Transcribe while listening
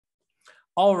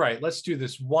All right, let's do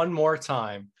this one more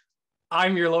time.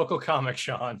 I'm your local comic,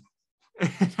 Sean.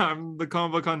 And I'm the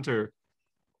comic book hunter.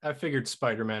 I figured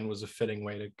Spider-Man was a fitting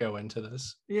way to go into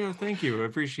this. Yeah, thank you. I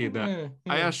appreciate that.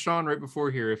 I asked Sean right before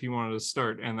here if he wanted to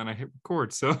start, and then I hit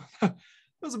record. So that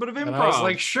was a bit of improv. And I was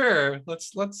like, sure,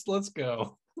 let's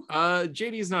go.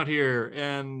 JD's not here,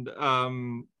 and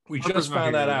we just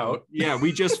found that out. Yeah,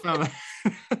 we just found that.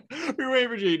 We were waiting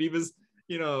for JD because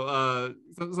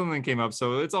something came up,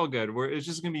 so it's all good. It's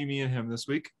just gonna be me and him this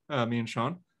week, me and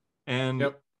Sean,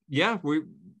 and yeah,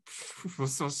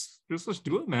 let's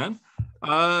do it, man.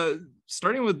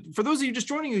 Starting with, for those of you just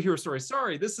joining the Hero Story,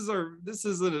 sorry, this is a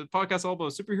podcast all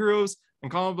about superheroes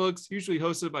and comic books, usually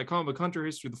hosted by Comic Book Hunter,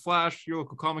 History of the Flash, your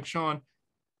local comic Sean,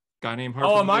 guy named Harper.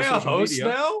 Oh, am I a host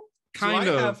now? Kind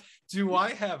of. Do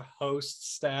I have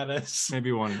host status?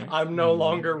 Maybe one day. I'm no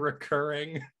longer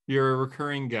recurring. You're a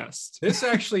recurring guest. This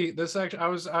actually, I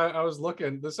was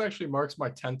looking. This actually marks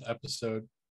my 10th episode,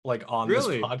 like on this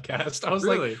podcast. I was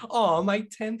like, oh, my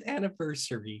 10th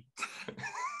anniversary.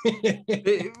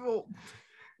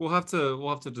 We'll have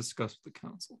to discuss with the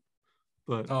council.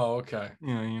 But okay.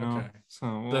 Yeah, you know. Okay.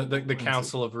 So the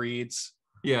Council of Reeds.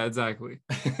 Yeah, exactly.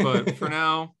 But for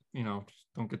now,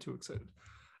 don't get too excited.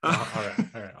 All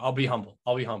right. I'll be humble.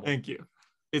 Thank you.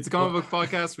 It's a comic book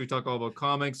podcast. We talk all about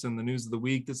comics and the news of the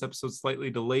week. This episode's slightly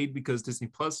delayed because Disney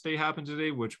Plus Day happened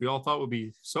today, which we all thought would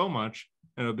be so much,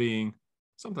 ended up being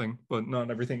something, but not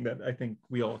everything that I think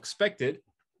we all expected.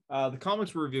 The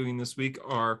comics we're reviewing this week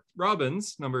are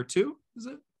Robins #2, is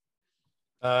it?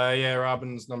 Yeah,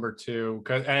 Robins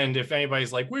 #2. And if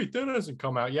anybody's like, wait, that hasn't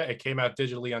come out yet, it came out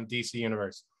digitally on DC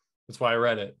Universe. That's why I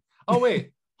read it. Oh,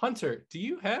 wait, Hunter, do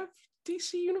you have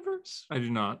DC Universe? I do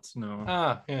not, no.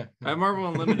 Yeah. I have Marvel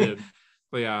Unlimited,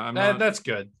 but yeah, I'm not. That's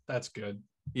good. That's good.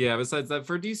 Yeah, besides that,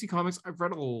 for DC Comics, I've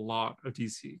read a lot of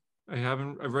DC.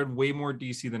 I've read way more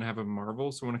DC than I have of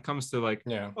Marvel. So when it comes to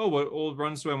what old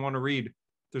runs do I want to read?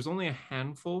 There's only a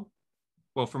handful.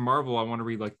 Well, for Marvel, I want to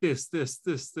read like this. So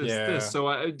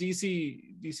DC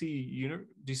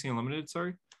Unlimited,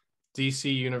 sorry.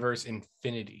 DC Universe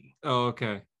Infinity. Oh,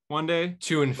 okay. One day.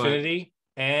 To Infinity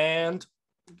and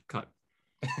cut.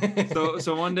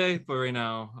 so one day, but right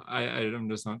now, I'm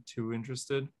just not too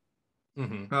interested.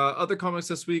 Mm-hmm. Other comics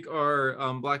this week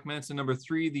are Black Manta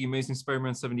 #3, The Amazing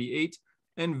Spider-Man 78,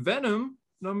 and Venom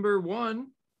 #1.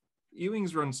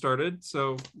 Ewing's run started,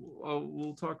 so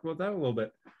we'll talk about that a little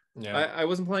bit. Yeah, I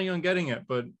wasn't planning on getting it,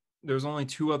 but there was only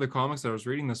 2 other comics that I was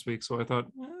reading this week, so I thought,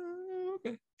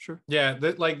 okay, sure. Yeah,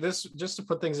 this, just to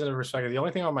put things into perspective, the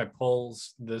only thing on my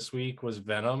polls this week was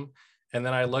Venom, and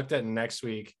then I looked at next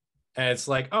week, and it's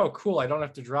like, oh, cool, I don't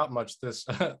have to drop much this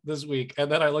week,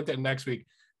 and then I looked at next week,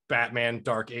 Batman,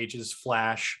 Dark Ages,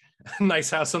 Flash,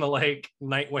 Nice House on the Lake,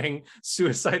 Nightwing,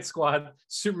 Suicide Squad,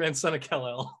 Superman, Son of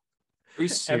Kal-El. Are you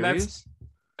serious?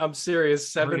 I'm serious.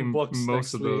 7 books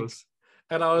most of those.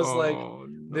 And I was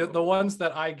the ones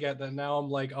that I get that now I'm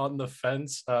like on the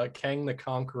fence, Kang the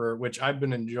Conqueror, which I've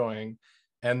been enjoying,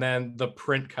 and then the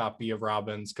print copy of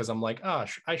Robins, because I'm like, I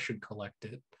should collect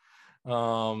it.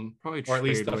 Probably, or at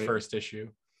least the first issue.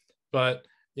 But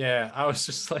yeah, I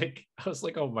was like,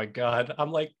 oh my God.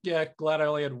 I'm like, yeah, glad I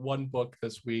only had 1 book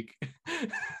this week.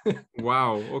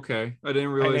 Wow. Okay. I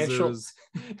didn't realize there was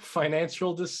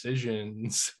financial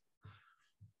decisions.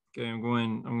 Okay, I'm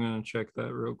going to check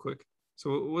that real quick.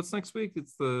 So what's next week?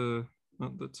 It's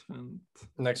not the 10th.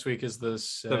 Next week is the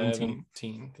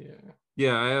 17th. Yeah.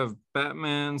 Yeah, I have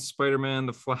Batman, Spider-Man,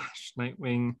 The Flash,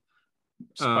 Nightwing.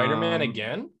 Spider-Man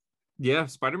again? Yeah,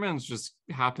 Spider-Man's just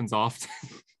happens often.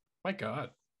 My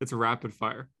God. It's a rapid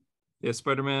fire. Yeah,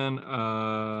 Spider-Man.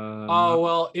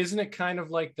 Well, isn't it kind of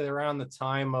like around the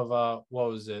time of what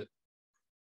was it?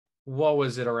 What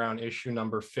was it around issue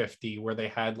number 50 where they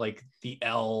had like the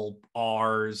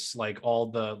LRs, like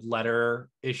all the letter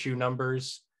issue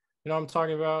numbers? You know what I'm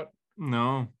talking about?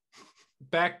 No.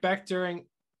 Back during,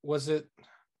 was it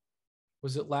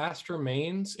Last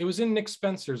Remains? It was in Nick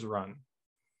Spencer's run.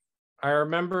 I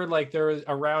remember like there was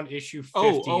around issue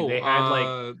 50, they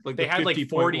had they had like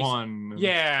 40.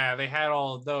 Yeah, they had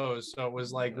all of those. So it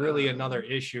was like really another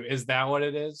issue. Is that what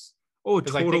it is? Oh, it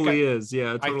totally is.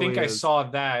 Yeah, I think I saw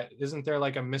that. Isn't there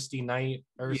like a Misty Knight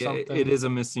or something? It is a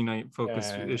Misty Knight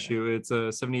focused issue. It's a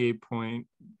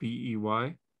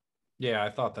 78.BEY. Yeah,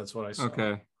 I thought that's what I saw.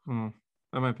 Okay.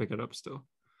 I might pick it up still.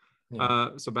 Yeah.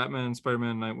 So Batman,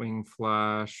 Spider-Man, Nightwing,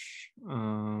 Flash.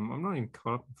 I'm not even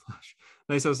caught up in Flash.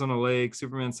 Nice House on a Lake,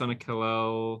 Superman, Son of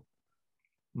Kal-El.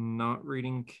 Not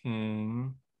reading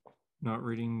King. Not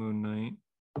reading Moon Knight.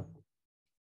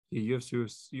 Yeah, you have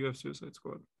Suicide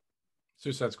Squad.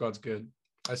 Suicide Squad's good.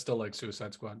 I still like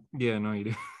Suicide Squad. Yeah, no, you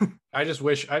do. I just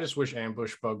wish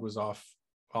Ambush Bug was off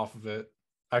of it.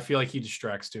 I feel like he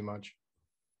distracts too much.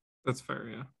 That's fair,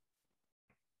 yeah.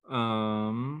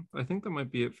 I think that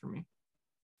might be it for me.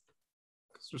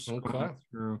 Just Okay.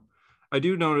 through. I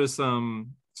do notice. I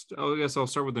guess I'll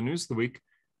start with the news of the week.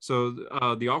 So,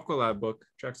 the Aqualad book,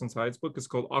 Jackson Hyde's book, is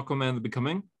called Aquaman: The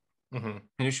Becoming. Mm-hmm.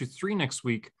 In issue 3 next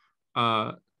week,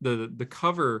 the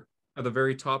cover at the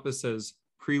very top it says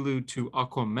 "Prelude to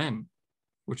Aquaman,"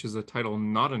 which is a title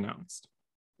not announced.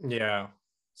 Yeah.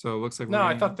 So it looks like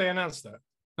I thought they announced that.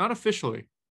 Not officially.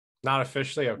 Not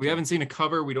officially. Okay. We haven't seen a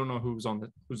cover. We don't know who's on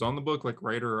the book, like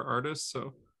writer or artist.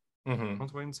 So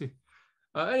let's wait and see.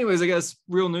 Anyways, I guess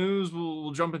real news.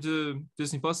 We'll jump into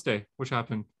Disney Plus Day, which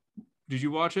happened. Did you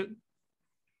watch it?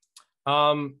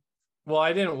 Well,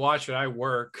 I didn't watch it. I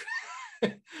work.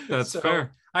 That's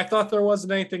fair. I thought there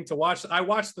wasn't anything to watch. I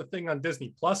watched the thing on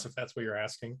Disney Plus, if that's what you're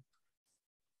asking.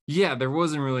 Yeah, there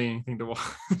wasn't really anything to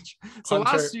watch. So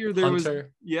last year there was.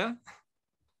 Yeah.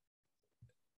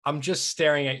 I'm just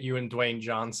staring at you and Dwayne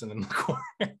Johnson in the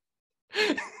corner.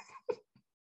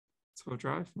 So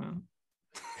drive, man.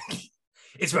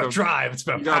 It's about drive. It's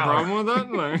about you power. Got a problem with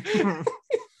that?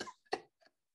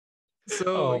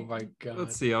 So, oh my god.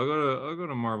 Let's see. I'll go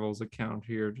to Marvel's account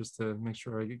here just to make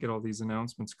sure I get all these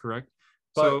announcements correct.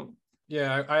 So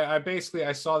yeah, I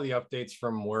saw the updates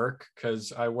from work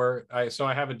because I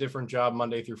have a different job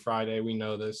Monday through Friday. We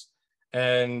know this,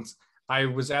 and I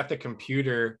was at the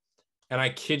computer, and I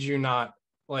kid you not,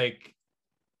 like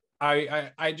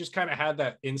I just kind of had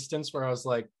that instance where I was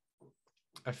like,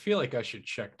 I feel like I should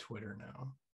check Twitter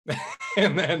now.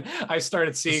 And then I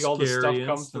started seeing all the stuff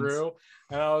come through,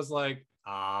 and I was like,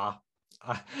 I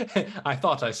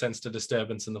thought I sensed a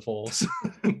disturbance in the force.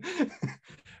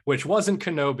 Which wasn't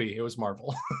Kenobi, it was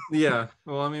Marvel. Yeah,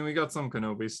 well, I mean, we got some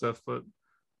Kenobi stuff, but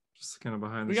just kind of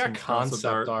behind the scenes. We got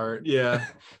concept art. Yeah.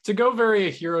 To go very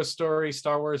a hero story,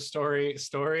 Star Wars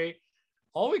story,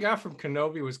 all we got from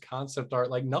Kenobi was concept art.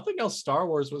 Like nothing else Star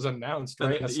Wars was announced,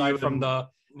 right? Aside from the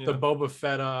Boba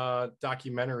Fett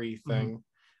documentary thing,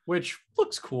 which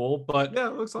looks cool, but yeah,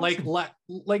 it looks awesome.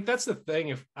 like that's the thing.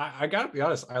 If I gotta be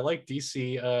honest, I like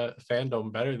DC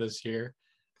fandom better this year.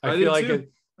 I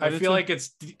feel like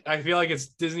it's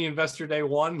Disney Investor Day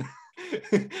 1.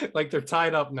 Like they're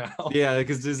tied up now. Yeah,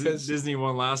 because Disney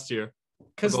won last year.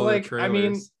 Because like I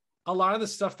mean, a lot of the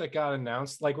stuff that got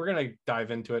announced, like we're gonna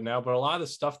dive into it now, but a lot of the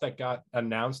stuff that got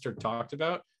announced or talked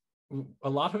about, a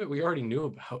lot of it we already knew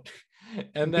about.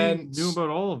 And then knew about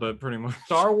all of it pretty much.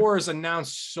 Star Wars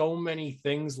announced so many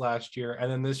things last year,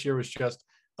 and then this year was just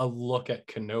a look at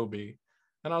Kenobi.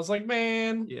 And I was like,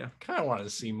 man, yeah, kind of wanted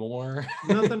to see more.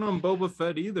 Nothing on Boba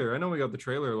Fett either. I know we got the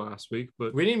trailer last week,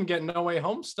 but we didn't even get No Way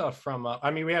Home stuff from.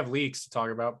 I mean, we have leaks to talk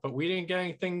about, but we didn't get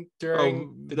anything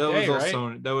during the day, right?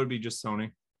 Sony. That would be just Sony.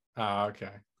 Oh,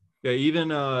 okay. Yeah,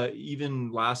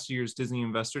 even last year's Disney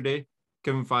Investor Day,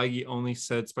 Kevin Feige only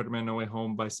said Spider-Man No Way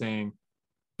Home by saying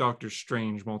Doctor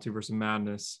Strange Multiverse of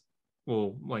Madness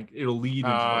will it'll lead into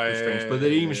Doctor Strange, but they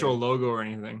didn't even show a logo or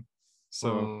anything.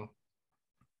 So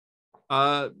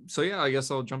so yeah, I guess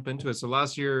I'll jump into it. So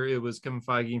last year it was Kevin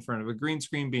Feige in front of a green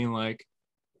screen being like,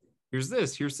 here's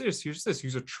this, here's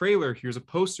a trailer, here's a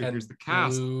poster, here's the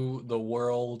cast. Blew the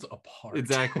world apart.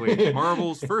 Exactly.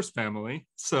 Marvel's first family.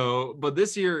 So, but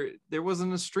this year there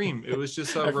wasn't a stream. It was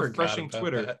just a refreshing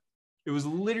Twitter. That. It was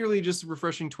literally just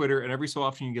refreshing Twitter, and every so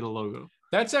often you get a logo.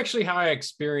 That's actually how I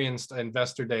experienced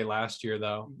Investor Day last year,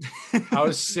 though. I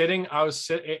was sitting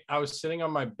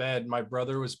on my bed. My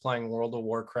brother was playing World of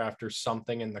Warcraft or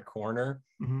something in the corner,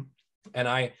 and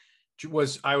I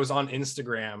was on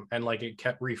Instagram, and like it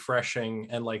kept refreshing,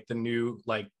 and like the new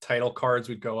like title cards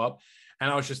would go up, and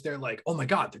I was just there like, oh my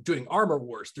god, they're doing Armor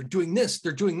Wars, they're doing this,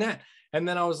 they're doing that, and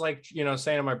then I was like,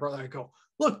 saying to my brother, I go,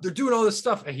 look, they're doing all this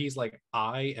stuff. And he's like,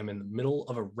 I am in the middle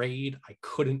of a raid. I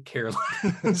couldn't care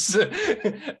less.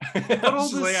 But all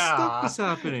this stuff is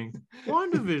happening.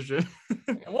 WandaVision.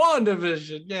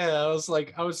 Yeah.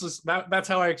 That's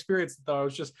how I experienced it though.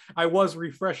 I was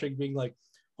refreshing, being like,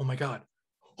 oh my God,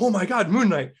 Moon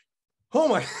Knight. Oh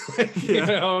my,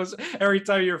 every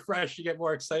time you're fresh, you get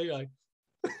more excited. Like,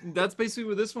 that's basically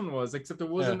what this one was, except it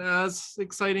wasn't as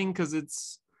exciting because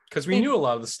we knew a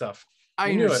lot of the stuff.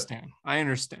 I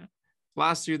understand.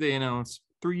 Last year they announced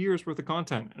 3 years worth of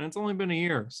content, and it's only been a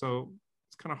year, so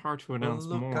it's kind of hard to announce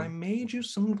more. I made you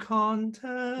some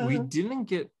content. We didn't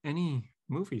get any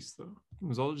movies though. It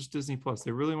was all just Disney Plus.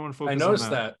 They really want to focus. I noticed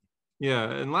on that. Yeah,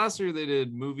 and last year they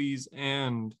did movies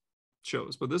and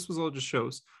shows, but this was all just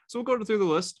shows. So we'll go through the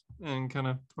list and kind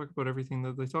of talk about everything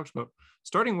that they talked about.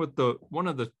 Starting with one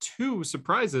of the two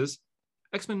surprises,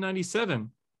 X-Men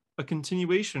 97. a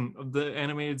continuation of the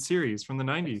animated series from the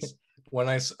 90s. When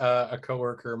a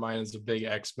coworker of mine is a big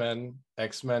X-Men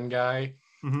guy,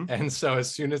 Mhm. and so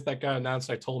as soon as that got announced,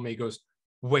 I told him, he goes,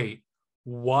 "Wait,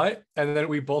 what?" And then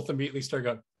we both immediately start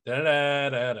going, da da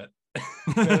da da.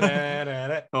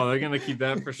 Oh, they're gonna keep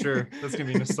that for sure. That's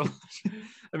gonna be nostalgia.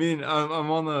 I mean,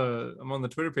 I'm on the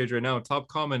Twitter page right now. Top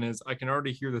comment is, I can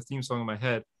already hear the theme song in my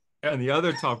head, and the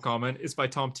other top comment is by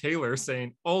Tom Taylor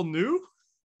saying, "All new."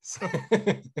 So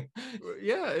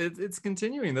yeah, it's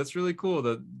continuing. That's really cool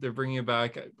that they're bringing it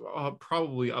back.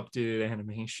 Probably updated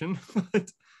animation,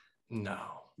 but No.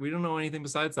 we don't know anything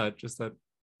besides that. Just that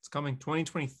it's coming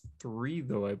 2023,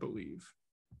 though, I believe.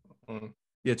 Mm.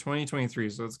 Yeah, 2023.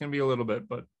 So it's gonna be a little bit,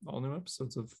 but all new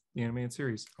episodes of the animated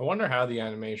series. I wonder how the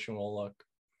animation will look,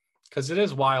 because it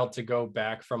is wild to go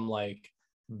back from like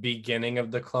beginning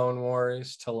of the Clone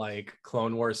Wars to like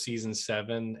Clone Wars season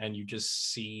 7, and you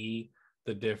just see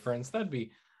the difference.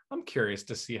 I'm curious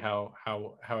to see how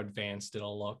advanced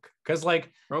it'll look, because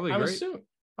like Probably I'm great.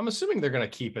 assuming they're gonna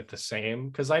keep it the same,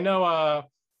 because I know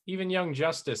even Young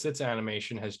Justice, its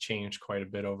animation has changed quite a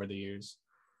bit over the years.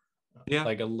 Yeah.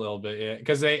 Like a little bit, yeah,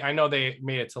 because I know they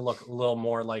made it to look a little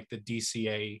more like the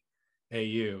DCA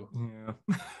AU.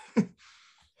 Yeah.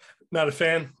 Not a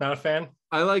fan.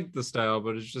 I like the style,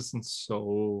 but it's just in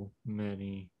so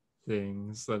many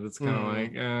things that it's kind of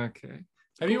like, okay.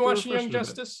 Have you watched Young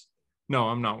Justice? No,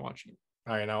 I'm not watching it.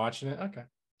 Oh, you're not watching it? Okay.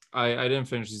 I didn't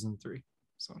finish season 3,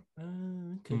 so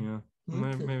Okay. yeah,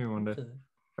 maybe one day. Okay.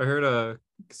 I heard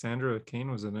Cassandra Cain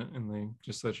was in it, and they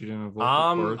just said she didn't have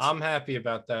vocal cords. I'm happy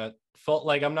about that.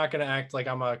 Like, I'm not gonna act like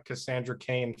I'm a Cassandra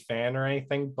Cain fan or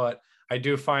anything, but I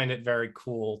do find it very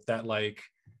cool that like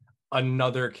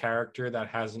another character that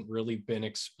hasn't really been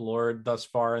explored thus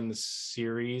far in the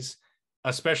series,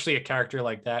 especially a character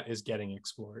like that, is getting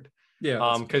explored.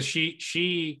 Yeah, because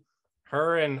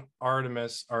her and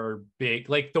Artemis are big.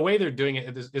 Like the way they're doing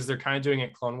it is they're kind of doing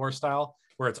it Clone Wars style,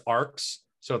 where it's arcs.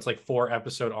 So it's like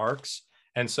 4-episode arcs.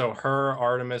 And so her,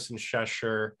 Artemis, and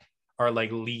Cheshire are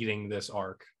like leading this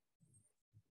arc.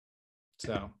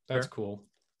 So that's cool.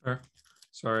 Fair.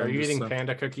 Sorry. Are you eating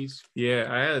panda cookies? Yeah,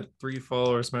 I had 3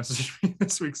 followers message me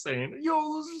this week saying, "Yo,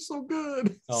 those are so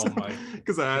good." Oh my!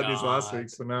 Because I had these last week,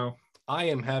 so now I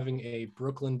am having a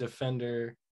Brooklyn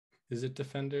Defender. Is it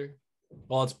Defender?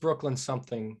 Well, it's Brooklyn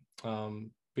something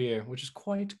beer, which is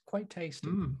quite tasty.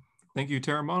 Thank you,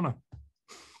 Terramana.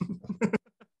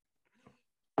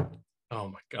 Oh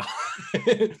my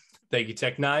god! Thank you,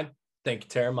 Tech 9. Thank you,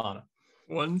 Terramana.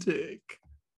 One take.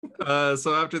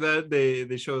 So after that,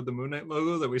 they showed the Moon Knight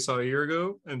logo that we saw a year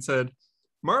ago and said,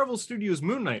 "Marvel Studios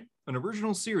Moon Knight, an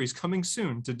original series coming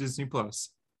soon to Disney Plus."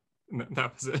 And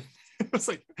that was it. It was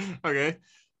like, okay.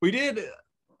 We did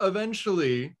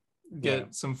eventually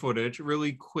get some footage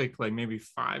really quick, like maybe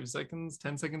 5 seconds,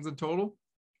 10 seconds in total.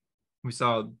 We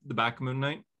saw the back of Moon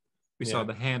Knight. We saw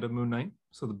the hand of Moon Knight.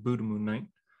 So the boot of Moon Knight.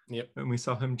 Yep. And we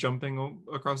saw him jumping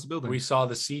across the building. We saw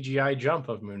the CGI jump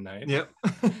of Moon Knight. Yep.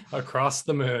 Across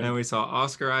the moon. And we saw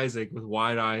Oscar Isaac with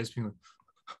wide eyes being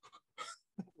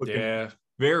like,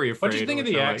 very afraid. What do you think of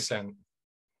the accent?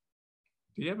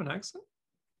 Do you have an accent?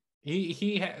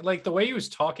 He had, like, the way he was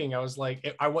talking, I was like,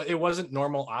 it wasn't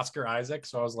normal Oscar Isaac,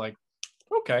 so I was like,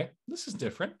 okay, this is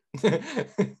different. I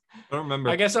don't remember.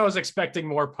 I guess I was expecting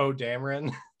more Poe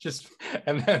Dameron,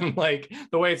 and then like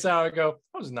the way it's out, I go,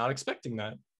 I was not expecting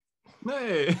that.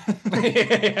 Hey.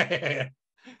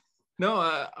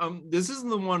 No, this isn't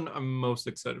the one I'm most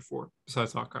excited for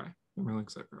besides Hawkeye. I'm really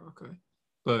excited for Hawkeye,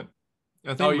 but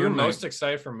I think you're most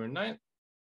excited for Moon Knight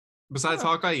besides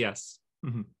Hawkeye. Yes.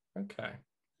 Mm-hmm. Okay.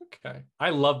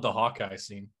 I love the Hawkeye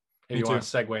scene. If you want to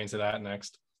segue into that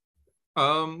next.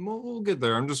 We'll get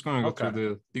there. I'm just going to go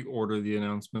through the order of the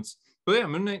announcements. But yeah,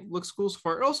 Moon Knight looks cool so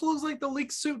far. It also looks like the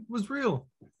leak suit was real.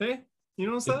 Hey, you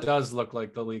notice that? It does look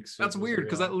like the leak suit. That's weird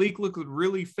because that leak looked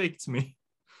really fake to me.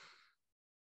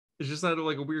 It just had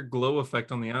like a weird glow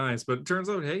effect on the eyes, but it turns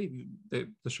out, hey, the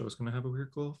show's going to have a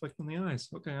weird glow effect on the eyes.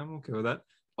 Okay, I'm okay with that.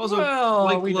 Also,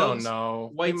 well, we don't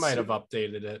know. We might have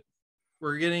updated it.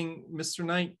 We're getting Mr.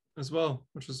 Knight as well,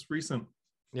 which is recent.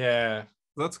 Yeah.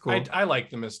 That's cool. I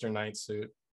like the Mr. Knight suit.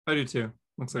 I do too.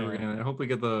 Looks like we're getting it. I hope we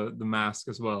get the mask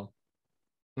as well.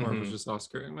 Or Mm-hmm. if it's just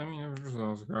Oscar. I mean, if it's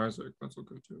Oscar Isaac, that's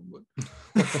okay too.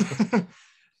 But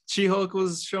She-Hulk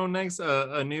was shown next,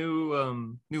 a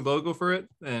new logo for it,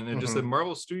 and it just said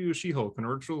Marvel Studios She-Hulk, an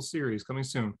original series coming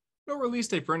soon. No release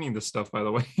date for any of this stuff, by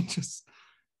the way. Just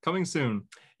coming soon.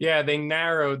 Yeah, they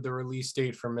narrowed the release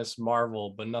date for Miss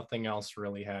Marvel, but nothing else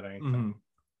really had anything.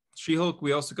 She-Hulk,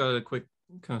 we also got a quick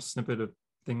kind of snippet of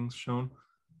things shown.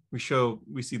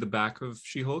 we see the back of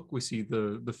She-Hulk, we see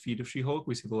the feet of She-Hulk,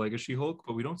 we see the leg of She-Hulk,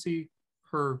 but we don't see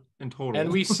her in total. And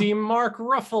we see Mark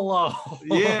Ruffalo.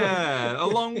 Yeah,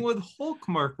 along with Hulk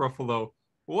Mark Ruffalo.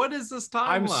 What is this timeline?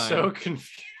 I'm so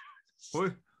confused.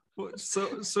 So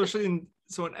in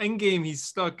Endgame he's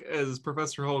stuck as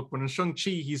Professor Hulk, when in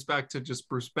Shang-Chi he's back to just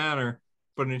Bruce Banner,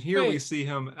 but in here we see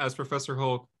him as Professor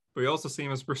Hulk, but we also see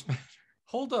him as Bruce Banner.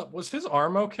 Hold up, was his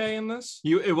arm okay in this?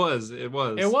 It was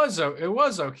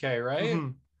okay, right?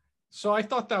 Mm-hmm. So I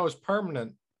thought that was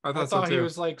permanent. I thought he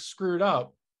was like screwed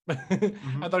up.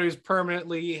 Mm-hmm. I thought he was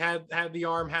permanently had the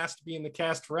arm has to be in the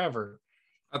cast forever.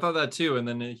 I thought that too, and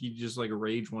then he just like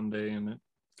raged one day and it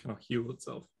kind of healed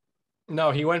itself.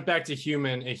 No, he went back to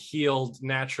human. It healed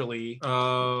naturally.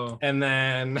 Oh, and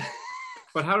then.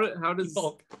 But how does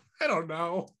Hulk? I don't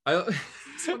know.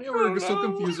 It's funny how we're so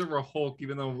confused over Hulk,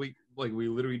 even though we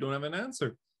literally don't have an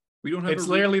answer. We don't have. It's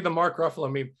literally the Mark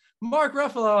Ruffalo meme. Mark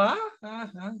Ruffalo,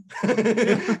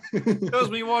 That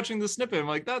was me watching the snippet. I'm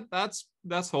like, that's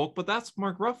Hulk, but that's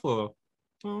Mark Ruffalo.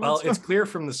 Well, it's clear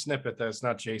from the snippet that it's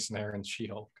not Jason Aaron's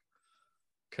She-Hulk,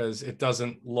 because it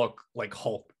doesn't look like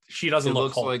Hulk. She doesn't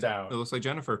look hulked out. It looks like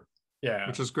Jennifer. Yeah,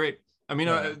 which is great. I mean,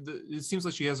 it seems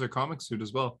like she has her comic suit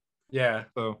as well. Yeah,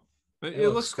 so it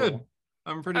looks cool. Good.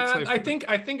 I'm pretty excited.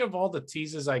 I think of all the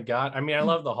teases I got, I mean, I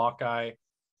love the Hawkeye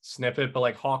snippet, but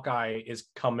like Hawkeye is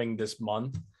coming this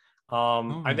month.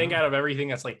 I think out of everything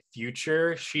that's like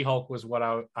future, She-Hulk was what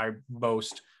I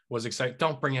most was excited.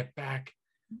 Don't bring it back.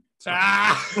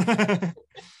 For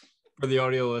the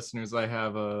audio listeners, I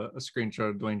have a screenshot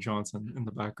of Dwayne Johnson in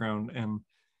the background, and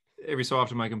every so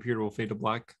often my computer will fade to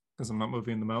black because I'm not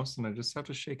moving the mouse, and I just have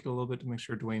to shake it a little bit to make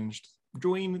sure Dwayne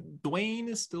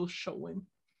is still showing.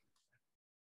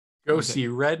 Go see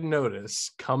Red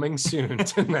Notice coming soon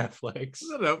to Netflix. Is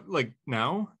that out like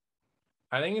now?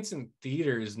 I think it's in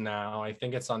theaters now. I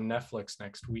think it's on Netflix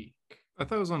next week. I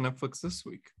thought it was on Netflix this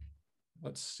week.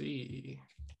 Let's see.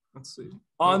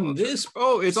 On this.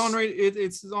 Oh, it's on right.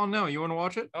 It's on now. You want to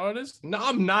watch it? Oh, it is? No,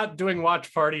 I'm not doing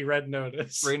Watch Party Red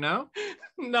Notice. Right now?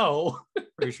 No.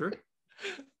 Pretty sure?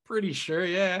 Pretty sure,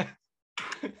 yeah.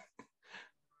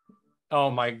 Oh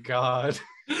my God.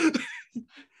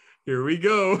 Here we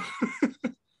go.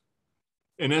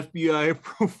 An FBI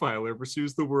profiler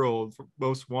pursues the world for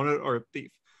most wanted art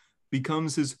thief,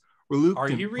 becomes his reluctant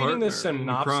Are you reading the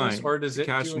synopsis, or does it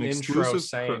do an intro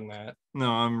saying that?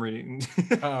 No, I'm reading.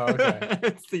 Oh, okay.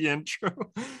 It's the intro.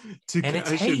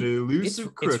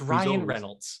 It's Ryan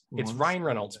Reynolds. It's Ryan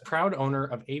Reynolds, proud owner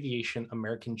of Aviation,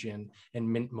 American Gin,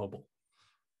 and Mint Mobile.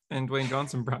 And Dwayne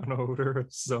Johnson, brown odor of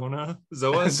Zoa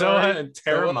and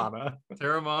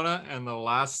Terramana, and the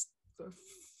last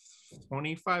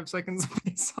 25 seconds of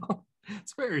the song.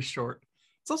 It's very short.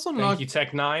 It's also Thank you,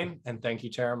 Tech Nine, and thank you,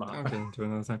 Terramana. Okay, to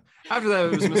another time. After that,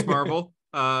 it was Miss Marvel.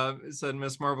 It said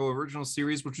Miss Marvel original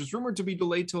series, which was rumored to be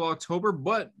delayed till October,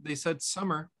 but they said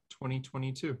summer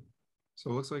 2022. So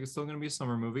it looks like it's still going to be a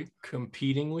summer movie.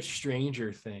 Competing with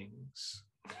Stranger Things.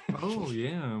 Oh,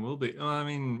 yeah, it will be. I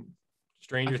mean,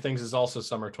 Stranger Things is also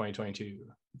summer 2022.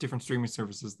 Different streaming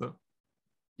services, though.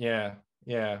 Yeah.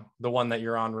 The one that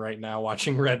you're on right now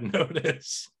watching Red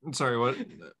Notice. Sorry, what?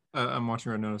 I'm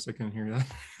watching Red Notice. I couldn't hear that.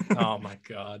 Oh, my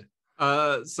God.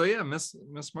 So, yeah, Miss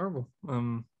Marvel.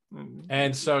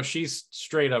 And so she's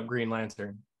straight up Green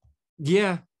Lantern.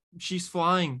 Yeah, she's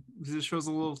flying. This shows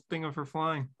a little thing of her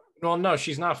flying. Well, no,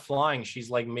 she's not flying.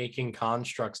 She's like making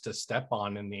constructs to step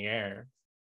on in the air.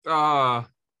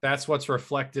 That's what's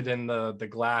reflected in the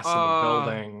glass of the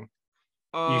building.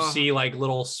 You see like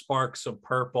little sparks of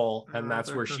purple, and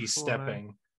that's where she's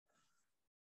stepping.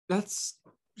 That's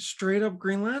straight up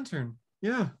Green Lantern.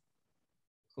 Yeah.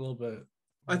 A little bit.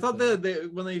 I thought that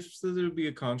when they said it would be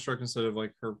a construct instead of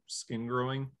like her skin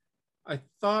growing, I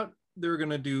thought they were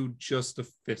gonna do just a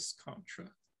fist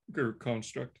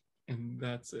construct, and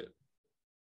that's it.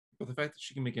 But the fact that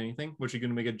she can make anything, was she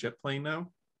gonna make a jet plane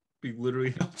now? Be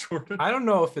literally Hal Jordan. I don't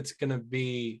know if it's gonna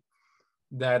be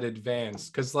that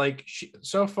advanced, because like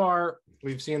so far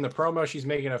we've seen the promo, she's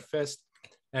making a fist,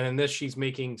 and in this she's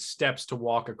making steps to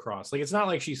walk across. Like it's not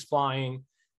like she's flying,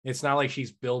 it's not like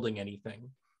she's building anything.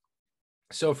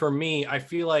 So for me, I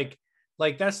feel like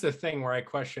that's the thing where I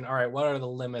question, all right, what are the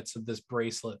limits of this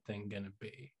bracelet thing going to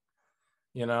be?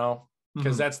 You know,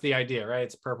 because that's the idea, right?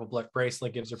 It's a purple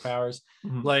bracelet, gives her powers.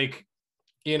 Like,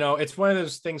 you know, it's one of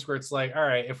those things where it's like, all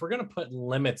right, if we're going to put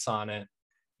limits on it,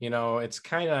 you know, it's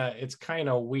kind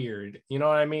of weird. You know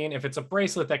what I mean? If it's a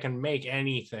bracelet that can make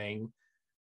anything,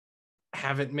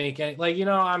 have it make any, like, you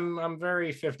know, I'm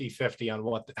very 50-50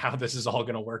 on how this is all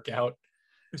going to work out.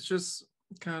 It's just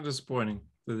kind of disappointing.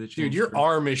 Dude, your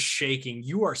arm is shaking.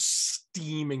 You are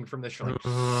steaming from this. Like,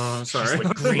 sorry.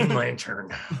 Like Green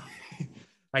Lantern.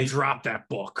 I dropped that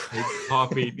book. They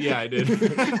copied. Yeah, I did.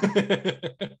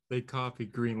 They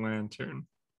copied Green Lantern.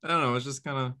 I don't know. It's just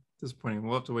kind of disappointing.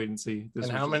 We'll have to wait and see.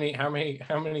 And how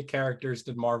many characters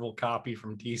did Marvel copy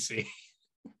from DC?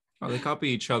 Oh, they copy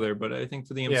each other, but I think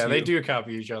for the MCU, yeah, they do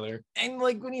copy each other. And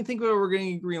like when you think about it, we're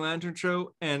getting a Green Lantern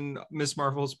show, and Miss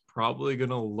Marvel's probably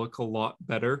gonna look a lot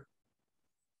better.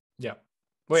 Yeah.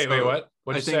 Wait, what?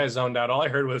 What did you say? I zoned out. All I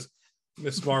heard was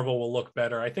Miss Marvel will look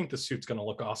better. I think the suit's gonna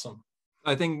look awesome.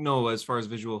 I think no, as far as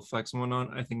visual effects and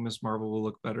whatnot, I think Miss Marvel will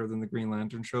look better than the Green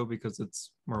Lantern show because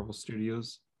it's Marvel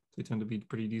Studios. They tend to be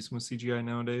pretty decent with CGI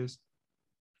nowadays.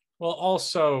 Well,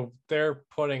 also they're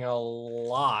putting a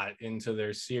lot into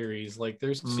their series. Like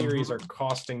their series are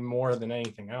costing more than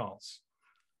anything else.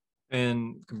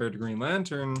 And compared to Green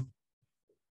Lantern,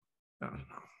 I don't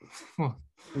know.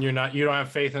 You don't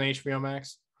have faith in HBO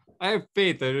Max? I have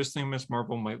faith. I just think Miss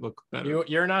Marvel might look better.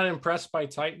 You're not impressed by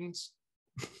Titans?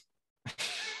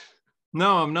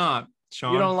 No, I'm not,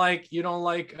 Sean. You don't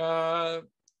like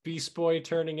Beast Boy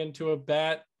turning into a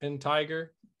bat and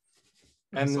tiger?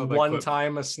 And one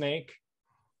time a snake.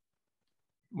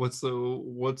 What's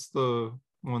the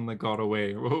one that got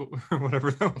away or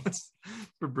whatever that was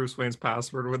for Bruce Wayne's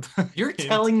password with You're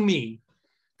telling me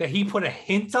that he put a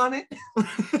hint on it?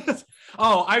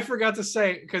 Oh, I forgot to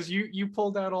say, because you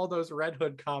pulled out all those Red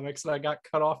Hood comics and I got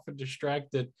cut off and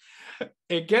distracted.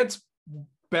 It gets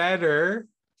better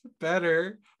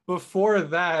before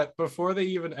they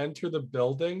even enter the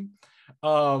building.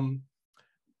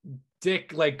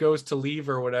 Dick like goes to leave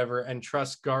or whatever and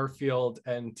trusts Garfield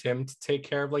and Tim to take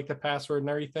care of like the password and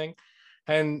everything.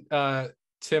 And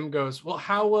Tim goes, well,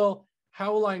 how will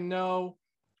I know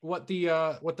what the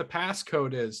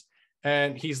passcode is?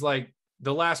 And he's like,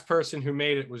 the last person who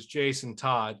made it was Jason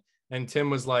Todd. And Tim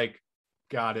was like,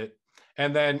 got it.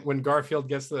 And then when Garfield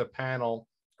gets to the panel,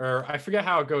 or I forget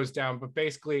how it goes down, but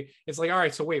basically it's like, all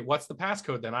right, so wait, what's the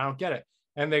passcode then? I don't get it.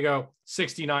 And they go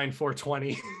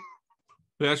 69420.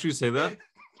 They actually say that?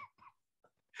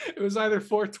 It was either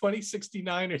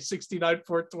 42069 or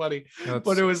 69420,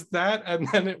 but it was that, and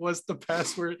then it was the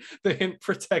password, the hint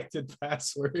protected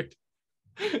password.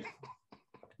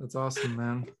 That's awesome,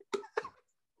 man.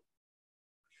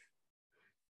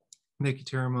 Mickey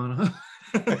Terramana.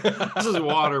 This is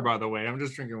water, by the way. I'm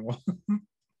just drinking water.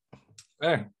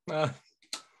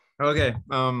 Okay.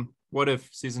 What if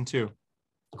season 2?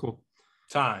 Cool.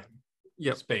 Time.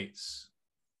 Yep. Space.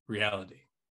 Reality.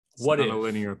 It's what not if a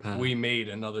linear path. We made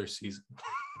another season?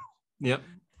 Yep.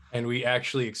 And we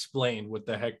actually explained what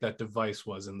the heck that device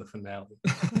was in the finale.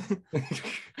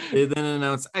 They then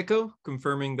announced Echo,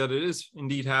 confirming that it is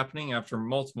indeed happening after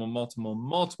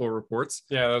multiple reports.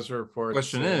 Yeah, those were reports.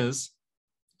 Question is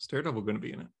Daredevil going to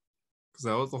be in it? Because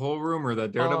that was the whole rumor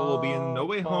that Daredevil will be in No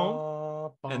Way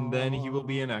Home, and then he will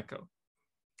be in Echo.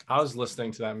 I was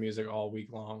listening to that music all week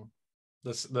long.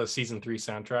 The season 3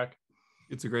 soundtrack.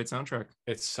 It's a great soundtrack.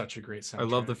 It's such a great soundtrack. I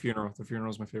love The Funeral. The Funeral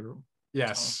is my favorite one.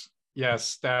 Yes.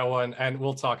 Yes, that one. And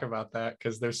we'll talk about that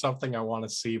because there's something I want to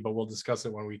see, but we'll discuss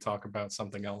it when we talk about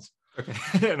something else. Okay.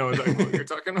 I know exactly what you're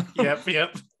talking about.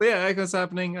 Yep. But yeah, Echo's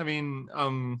happening. I mean,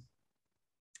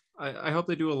 I hope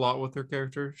they do a lot with her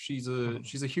character. She's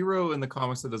a hero in the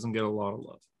comics that doesn't get a lot of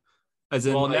love. As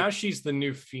in, now she's the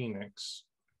new Phoenix.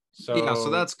 So yeah, so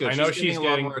that's good. I know she's getting a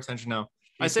lot more attention now.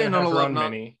 I say not a lot.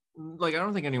 Like I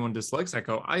don't think anyone dislikes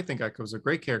Echo. I think Echo's a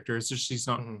great character. It's just she's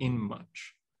not in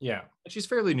much. Yeah. And she's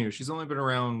fairly new. She's only been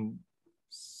around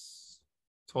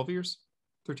 12 years,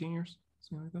 13 years,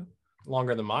 something like that.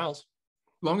 Longer than Miles.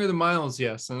 Longer than Miles,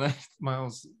 yes. And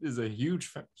Miles is a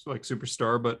huge like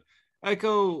superstar, but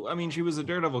Echo, I mean, she was a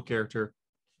Daredevil character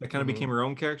that kind of became her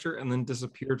own character and then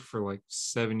disappeared for like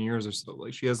 7 years or so.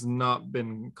 Like she has not been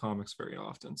in comics very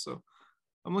often. So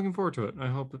I'm looking forward to it. I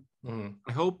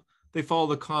hope they follow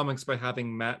the comics by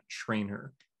having Matt train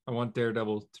her. I want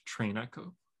Daredevil to train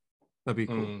Echo. That'd be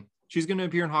cool. She's going to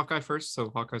appear in Hawkeye first,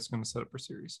 so Hawkeye's going to set up her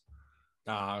series.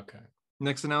 Okay.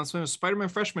 Next announcement was Spider-Man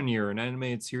Freshman Year, an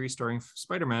animated series starring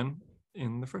Spider-Man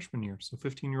in the freshman year. So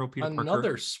 15-year-old Peter Parker.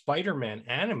 Another Spider-Man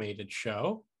animated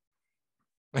show.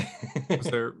 Was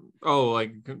there? Oh,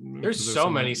 like there's so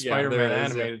many Spider-Man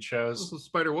animated shows. Also,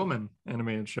 Spider-Woman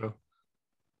animated show.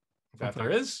 That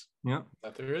there is. Yeah,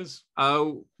 that there is.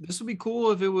 This would be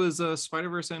cool if it was a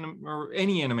Spider-Verse or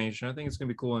any animation. I think it's gonna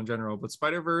be cool in general, but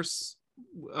Spider-Verse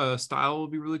style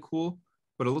would be really cool.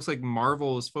 But it looks like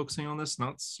Marvel is focusing on this,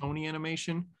 not Sony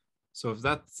animation. So if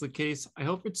that's the case, I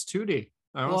hope it's 2D.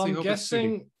 I honestly hope it's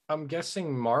 2D. I'm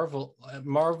guessing Marvel,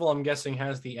 I'm guessing,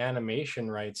 has the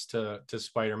animation rights to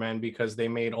Spider-Man because they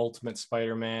made Ultimate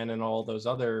Spider-Man and all those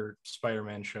other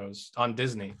Spider-Man shows on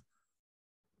Disney.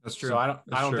 That's true. So I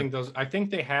don't true. think those. I think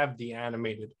they have the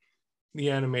animated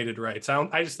rights.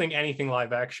 I just think anything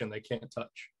live action they can't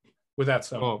touch without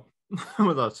Sony. Well,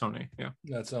 without Sony, yeah.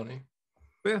 That's Sony.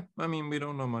 But yeah, I mean, we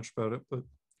don't know much about it, but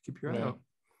keep your eye out.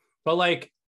 But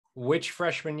like, which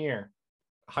freshman year?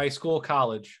 High school,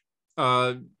 college?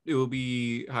 It will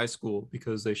be high school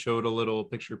because they showed a little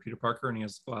picture of Peter Parker and he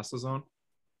has glasses on.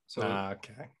 So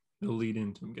okay, it'll lead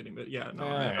into him getting, but yeah, no,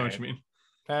 All I know what right. you mean.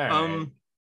 All right.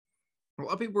 A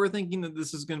lot of people were thinking that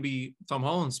this is going to be Tom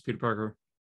Holland's Peter Parker,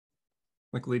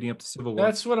 like leading up to Civil War.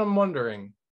 That's what I'm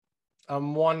wondering.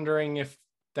 I'm wondering if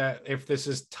this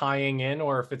is tying in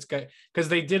or if it's because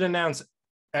they did announce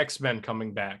X-Men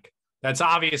coming back. That's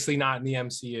obviously not in the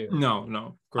MCU.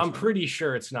 No. I'm pretty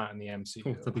sure it's not in the MCU.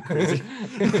 Oh, that'd be crazy.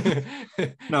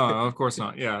 No, of course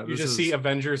not. Yeah, you just see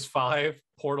Avengers 5,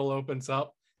 portal opens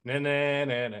up. Never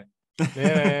know.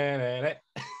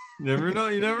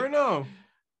 You never know.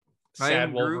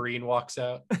 Sad Wolverine walks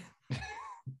out.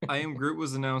 I Am Groot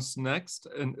was announced next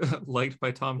and liked by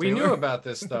Tom We Taylor. knew about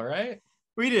this though, right?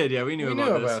 We did, yeah. We knew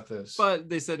about this. But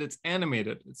they said it's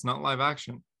animated. It's not live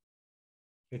action.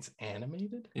 It's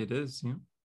animated? It is, yeah.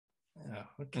 Oh,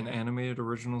 okay. An animated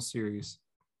original series.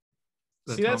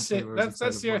 See, that's it. That's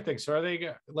the other thing. So are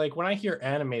they like when I hear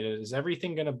animated, is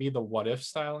everything going to be the What If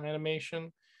style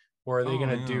animation, or are they going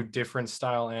to do different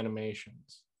style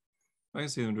animations? I can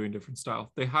see them doing different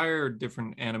style. They hire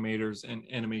different animators and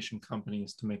animation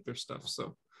companies to make their stuff,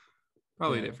 so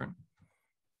probably different.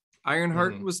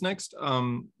 Ironheart was next.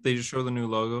 They just showed the new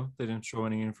logo. They didn't show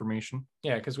any information.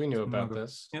 Yeah, because we knew about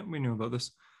this. Yeah, we knew about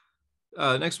this.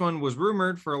 Next one was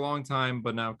rumored for a long time,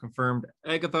 but now confirmed.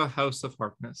 Agatha, House of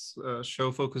Harkness.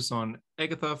 Show focus on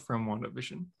Agatha from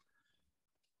WandaVision.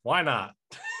 Why not?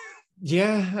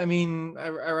 Yeah, I mean, I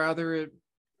rather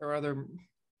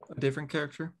a different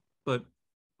character, but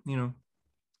you know,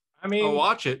 I mean, I'll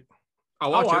watch it.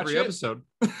 I'll watch every episode.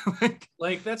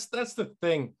 like that's the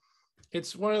thing.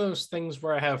 It's one of those things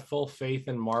where I have full faith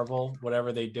in Marvel,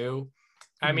 whatever they do.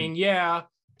 I mean, yeah,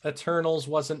 Eternals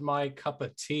wasn't my cup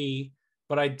of tea,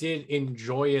 but I did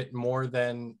enjoy it more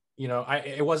than,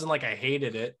 it wasn't like I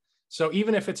hated it. So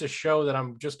even if it's a show that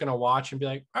I'm just going to watch and be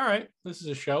like, all right, this is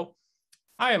a show,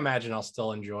 I imagine I'll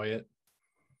still enjoy it.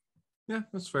 Yeah,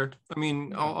 that's fair. I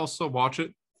mean, I'll still watch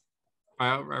it.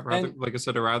 I rather, like I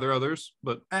said, I rather others,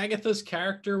 but Agatha's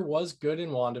character was good in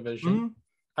WandaVision.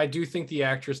 I do think the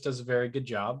actress does a very good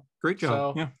job. Great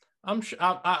job. So yeah.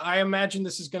 I imagine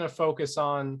this is going to focus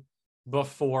on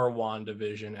before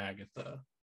WandaVision Agatha.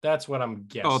 That's what I'm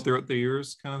guessing. Oh, throughout the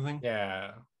years kind of thing?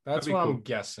 Yeah, that's what I'm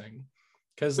guessing.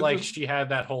 Because she had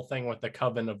that whole thing with the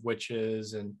Coven of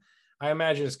Witches, and I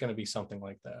imagine it's going to be something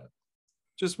like that.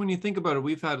 Just when you think about it,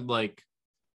 we've had I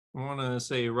want to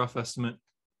say a rough estimate,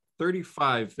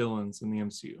 35 villains in the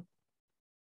MCU.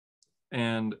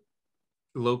 And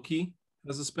Loki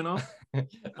as a spinoff.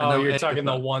 Oh, you're talking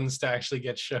the ones to actually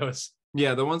get shows.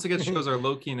 Yeah, the ones that get shows are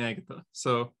Loki and Agatha.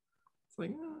 So it's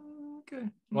like, okay.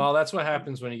 Well, that's what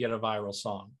happens when you get a viral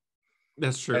song.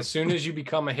 That's true. As soon as you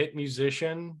become a hit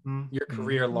musician, your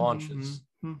career launches.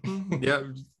 Yeah,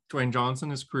 Dwayne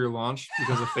Johnson, his career launched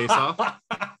because of Face Off.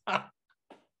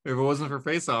 If it wasn't for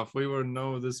Face Off, we wouldn't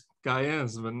know who this guy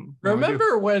is. But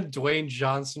remember when Dwayne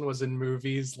Johnson was in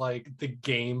movies like The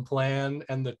Game Plan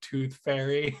and The Tooth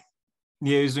Fairy?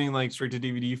 Yeah, he's doing straight to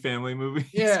DVD family movies.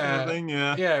 Yeah. Kind of thing.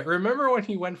 Yeah. Remember when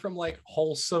he went from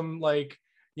wholesome,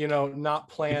 not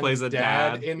planned he plays a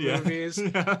dad in movies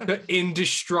to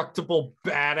indestructible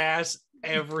badass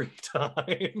every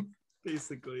time?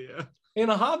 Basically, yeah. In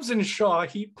Hobbs and Shaw,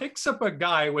 he picks up a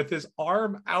guy with his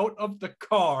arm out of the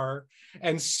car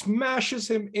and smashes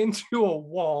him into a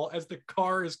wall as the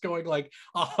car is going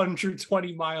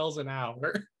 120 miles an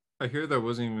hour. I hear that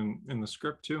wasn't even in the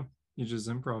script too. He just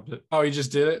improvised it. Oh, he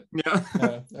just did it?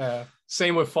 Yeah.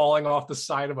 Same with falling off the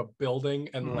side of a building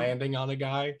and landing on a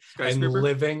guy and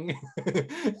living.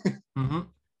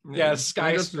 Yeah,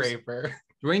 skyscraper.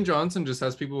 Dwayne Johnson just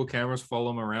has people with cameras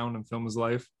follow him around and film his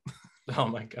life. Oh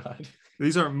my God.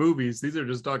 These aren't movies. These are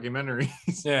just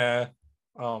documentaries. Yeah.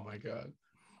 Oh my God.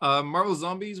 Marvel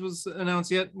Zombies was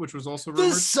announced yet, which was also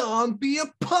rumored. The zombie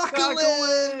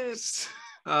apocalypse.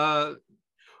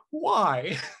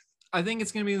 Why? I think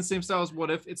it's going to be in the same style as What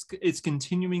If. It's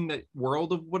continuing that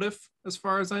world of What If, as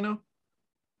far as I know.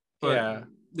 But yeah.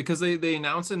 Because they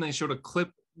announced it and they showed a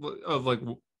clip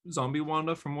of zombie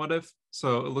Wanda from What If.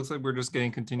 So it looks like we're just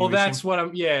getting continuation. Well, that's what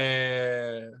I'm...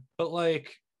 Yeah. But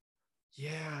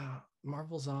yeah.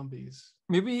 Marvel Zombies.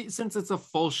 Maybe since it's a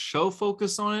full show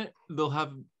focus on it, they'll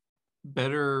have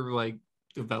better like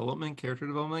character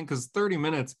development, because 30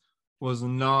 minutes was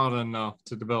not enough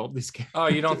to develop these characters. Oh,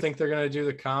 you don't think they're gonna do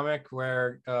the comic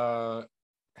where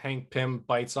Hank Pym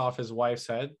bites off his wife's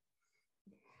head?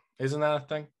 Isn't that a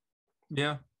thing?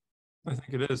 Yeah, I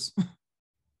think it is.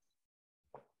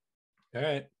 All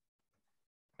right.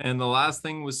 And the last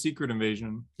thing was Secret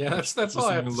Invasion. Yeah, that's all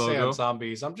I have to say on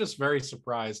zombies. I'm just very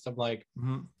surprised. I'm like,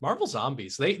 Marvel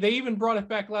Zombies. They even brought it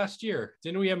back last year.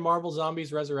 Didn't we have Marvel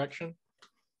Zombies Resurrection?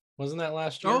 Wasn't that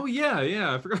last year? Oh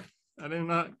yeah. I forgot. I did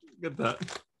not get that.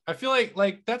 I feel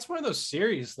like that's one of those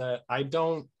series that I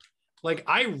don't like.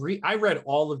 I read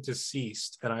all of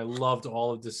Deceased and I loved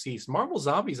all of Deceased. Marvel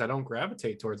Zombies I don't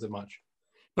gravitate towards it much,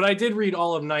 but I did read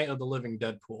all of Night of the Living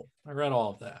Deadpool. I read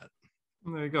all of that.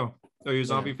 There you go. Are you a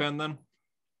zombie fan then?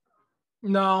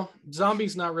 No,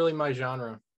 zombies not really my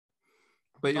genre.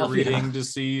 But you're reading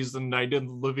Deceased and Night of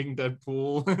the Living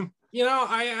Deadpool. You know,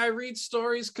 I read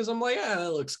stories because I'm like, yeah,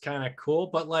 that looks kind of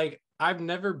cool. But like, I've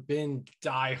never been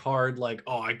die hard. Like,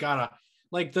 oh, I gotta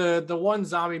like the one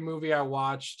zombie movie I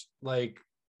watched like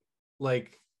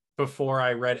before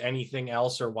I read anything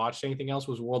else or watched anything else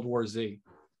was World War Z.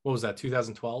 What was that?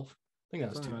 2012? I think that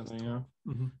was 2012.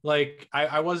 Yeah. Mm-hmm. Like,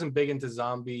 I wasn't big into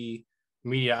zombie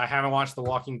media. I haven't watched The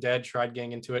Walking Dead. Tried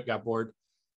getting into it, got bored.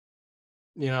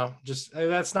 You know, just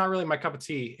that's not really my cup of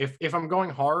tea. If I'm going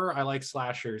horror, I like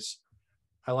slashers.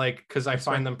 I like because I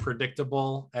find them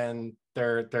predictable and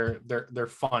they're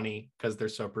funny because they're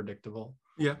so predictable.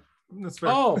 Yeah, that's fair.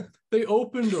 Oh, they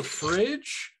opened a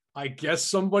fridge. I guess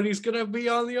somebody's gonna be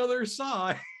on the other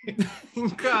side.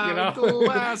 God,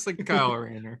 classic Kyle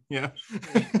Rayner. Yeah.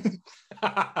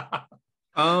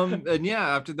 And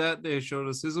yeah, after that they showed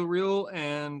a sizzle reel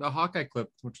and a Hawkeye clip,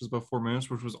 which was about 4 minutes,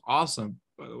 which was awesome,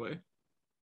 by the way.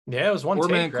 Yeah, it was one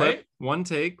take, right? Clip, one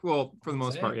take. Well, for the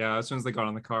most part, yeah. As soon as they got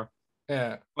in the car,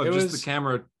 yeah, it was the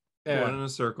camera going in a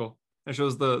circle. It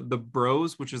shows the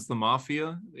bros, which is the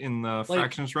mafia in the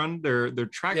Fractions run. They're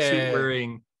tracksuit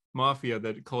wearing mafia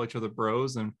that call each other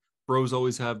bros, and bros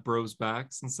always have bros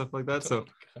backs and stuff like that. So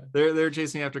they're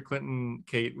chasing after Clinton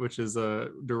Kate, which is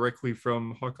directly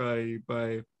from Hawkeye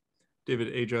by David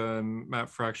Aja and Matt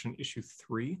Fraction, issue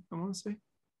 3. I want to say,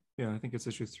 yeah, I think it's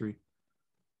issue 3,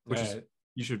 which is.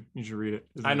 You should read it.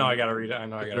 I know I gotta read it. I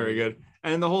know I gotta. Very good.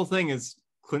 And the whole thing is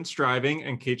Clint's driving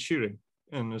and Kate's shooting,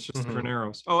 and it's just different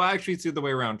arrows. Oh, actually, it's the other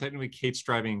way around. Technically, Kate's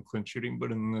driving and Clint's shooting,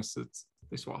 but in this,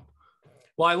 they swap.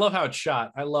 Well, I love how it's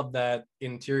shot. I love that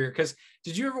interior. Because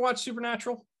did you ever watch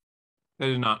Supernatural? I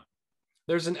did not.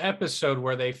 There's an episode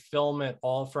where they film it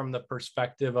all from the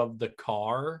perspective of the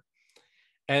car,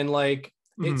 and like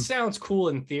it sounds cool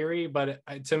in theory, but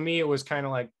to me, it was kind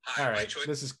of like, all right,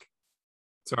 this is.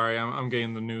 Sorry, I'm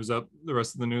getting the news up, the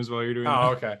rest of the news while you're doing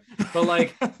that. Okay. But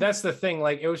like, that's the thing.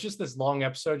 Like, it was just this long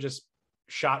episode just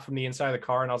shot from the inside of the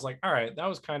car. And I was like, all right, that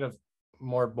was kind of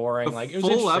more boring. Like, it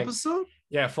was full episode?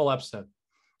 Yeah, full episode.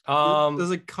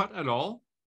 Does it cut at all?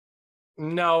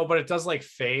 No, but it does like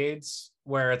fades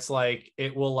where it's like,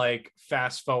 it will like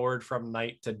fast forward from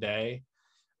night to day.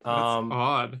 That's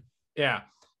odd. Yeah.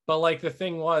 But like, the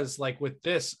thing was like with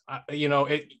this, you know,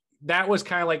 that was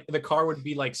kind of like the car would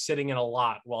be like sitting in a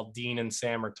lot while Dean and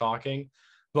Sam are talking.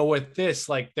 But with this,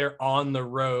 like they're on the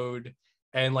road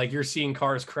and like you're seeing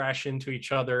cars crash into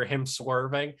each other, him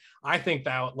swerving. I think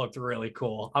that looked really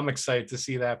cool. I'm excited to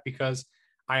see that because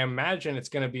I imagine it's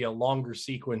going to be a longer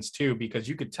sequence too, because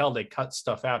you could tell they cut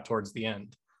stuff out towards the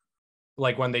end.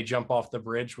 Like when they jump off the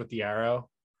bridge with the arrow.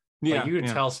 Yeah, like you could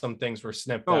tell some things were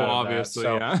snipped out. Obviously,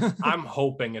 so yeah. I'm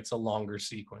hoping it's a longer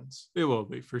sequence. It will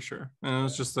be for sure. And it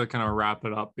was just to kind of wrap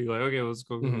it up, be like, okay, let's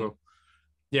go.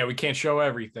 Yeah, we can't show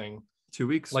everything. 2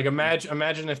 weeks. Like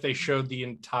imagine if they showed the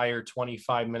entire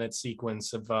 25-minute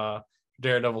sequence of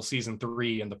Daredevil season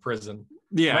 3 in the prison.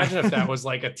 Yeah. Imagine if that was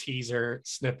like a teaser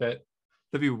snippet.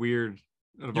 That'd be weird.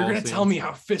 You're gonna tell me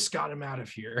how Fisk got him out of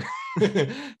here.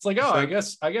 It's like, oh, I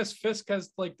guess Fisk has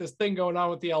like this thing going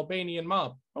on with the Albanian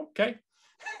mob. Okay.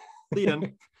 The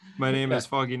end. My name is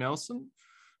Foggy Nelson,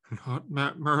 not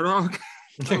Matt Murdock.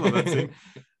 I love that scene.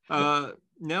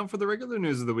 Now for the regular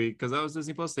news of the week, because that was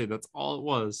Disney Plus Day. That's all it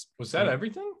was. Was that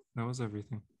everything? That was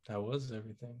everything. That was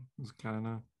everything. It was kind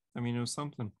of. I mean, it was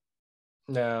something.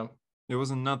 No. It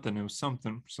wasn't nothing. It was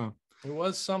something. So. It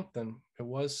was something. It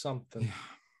was something. Yeah.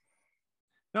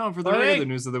 No, for the regular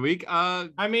news of the week. I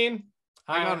mean,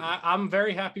 I'm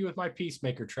very happy with my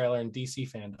Peacemaker trailer and DC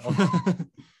fandom.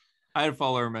 I had a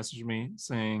follower message me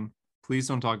saying, please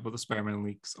don't talk about the Spider-Man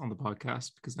leaks on the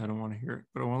podcast because I don't want to hear it,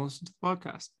 but I want to listen to the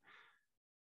podcast.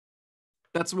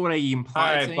 That's what I implied.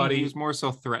 All right, saying. buddy. He was more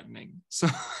so threatening. So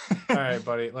All right,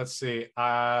 buddy. Let's see.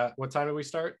 What time did we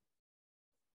start?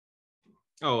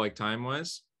 oh, like time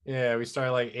wise? Yeah, we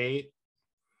started like 8.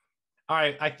 All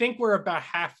right, I think we're about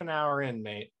half an hour in,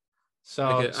 mate.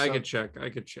 So I could check.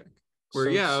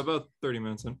 We're about 30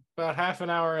 minutes in. About half an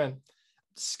hour in.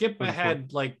 Skip 24.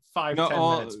 ahead like 10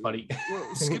 minutes, buddy.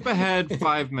 Well, skip ahead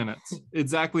 5 minutes.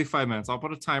 Exactly 5 minutes. I'll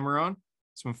put a timer on.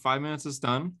 So when 5 minutes is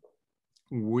done,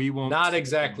 we won't. Not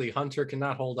exactly. Hunter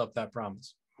cannot hold up that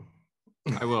promise.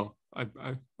 I will. I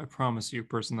promise you,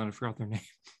 person that I forgot their name.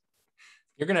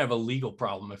 You're gonna have a legal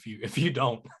problem if you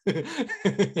don't.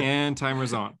 And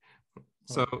timer's on.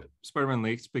 So Spider-Man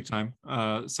leaks, big time.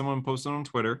 Someone posted on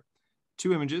Twitter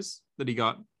 2 images that he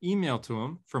got emailed to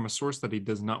him from a source that he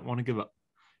does not want to give up.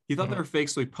 He thought they were fake,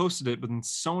 so he posted it, but then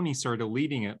Sony started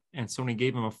deleting it, and Sony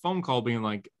gave him a phone call being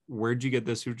like, where'd you get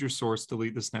this? Who's your source?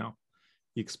 Delete this now.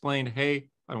 He explained, hey,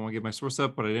 I don't want to give my source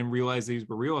up, but I didn't realize these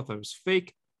were real. I thought it was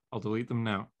fake. I'll delete them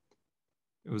now.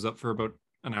 It was up for about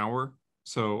an hour.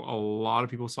 So a lot of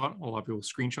people saw it. A lot of people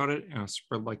screenshot it, and it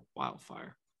spread like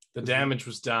wildfire. The damage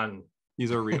was done.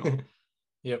 These are real.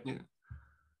 Yep.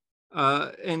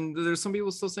 Yeah. And there's some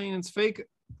people still saying it's fake.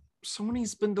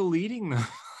 Sony's been deleting them.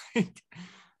 Like,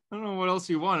 I don't know what else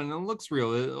you want, and it looks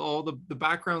real. All the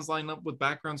backgrounds line up with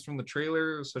backgrounds from the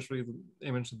trailer, especially the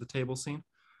image of the table scene.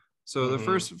 So the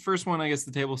first one, I guess,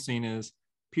 the table scene is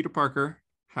Peter Parker,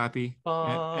 Happy,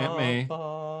 Aunt May,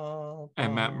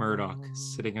 and Matt Murdock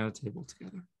sitting at a table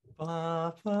together.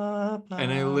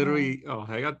 And I literally, how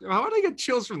did I get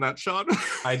chills from that shot?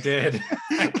 I did.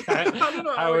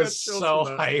 I was so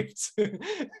hyped.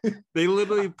 They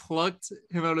literally plucked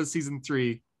him out of season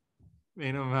 3,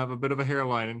 made him have a bit of a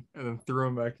hairline, and then threw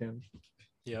him back in.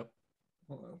 Yep.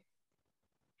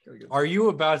 Are you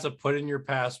about to put in your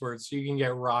password so you can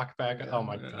get Rock back? Yeah, oh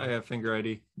my god! I have finger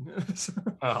ID.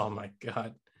 Oh my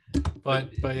god!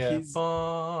 But yeah,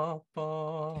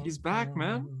 he's back,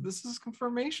 man. This is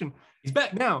confirmation. He's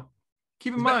back now.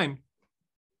 Keep in mind,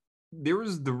 there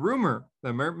was the rumor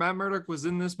that Matt Murdock was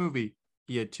in this movie.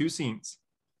 He had 2 scenes.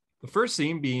 The first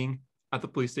scene being at the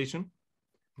police station,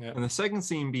 and the second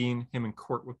scene being him in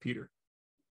court with Peter.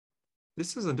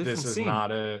 This is a different scene. This is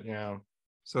not it. Yeah.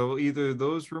 So either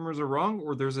those rumors are wrong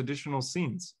or there's additional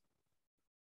scenes.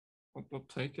 We'll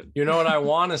take it. You know what I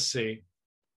want to see?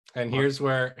 And here's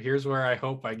where I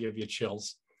hope I give you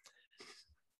chills.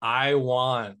 I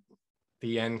want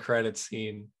the end credit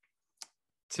scene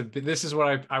to be, this is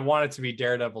what I want it to be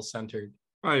Daredevil centered.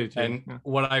 Right. And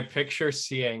what I picture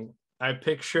seeing,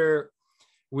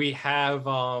 we have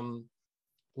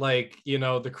like, you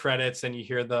know, the credits and you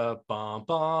hear the ba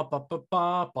ba ba ba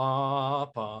ba ba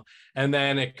ba, and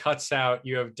then it cuts out.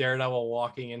 You have Daredevil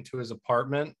walking into his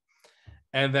apartment,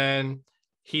 and then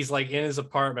he's like in his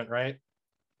apartment, right?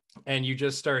 And you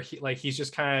just start he's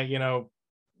just kind of, you know,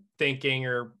 thinking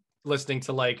or listening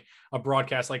to like a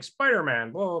broadcast like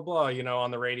Spider-Man, blah, blah, blah, you know,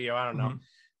 on the radio. I don't know.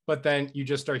 But then you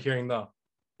just start hearing the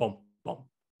boom, boom,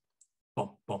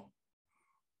 boom, boom,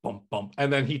 boom, boom.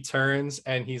 And then he turns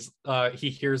and he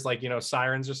hears like, you know,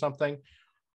 sirens or something,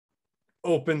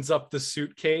 opens up the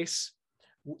suitcase,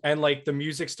 and like the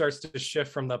music starts to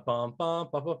shift from the bum, bum,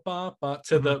 bum, bum, bum, bum,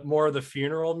 to the more of the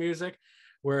funeral music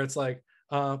where it's like,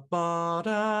 ba,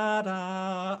 da,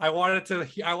 da. I want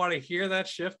to hear that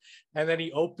shift. And then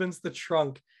he opens the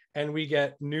trunk and we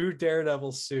get new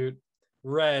Daredevil suit,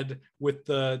 red with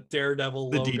the Daredevil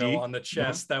logo DD on the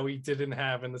chest that we didn't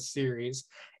have in the series.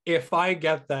 If I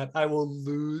get that, I will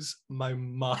lose my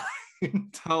mind.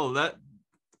 Hell, that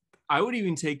I would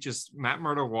even take just Matt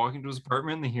Murdock walking to his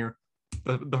apartment and they hear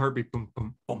the heartbeat, boom,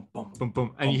 boom, boom, boom, boom,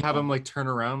 boom, and you have him like turn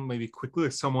around maybe quickly,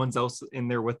 like someone's else in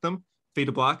there with them. Fade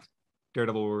to black.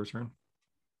 Daredevil will return.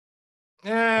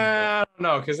 I don't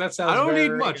know, because that sounds. I don't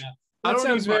need much. That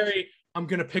sounds very. I'm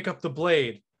gonna pick up the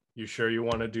blade. You sure you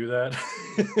want to do that?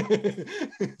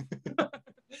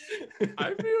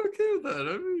 I'd be okay with that.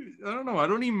 I don't know. I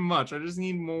don't need much. I just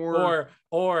need more.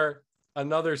 Or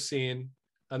another scene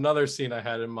I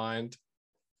had in mind.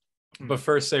 But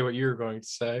first, say what you're going to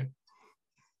say.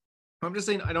 I'm just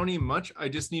saying I don't need much. I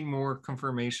just need more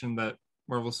confirmation that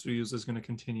Marvel Studios is going to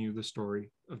continue the story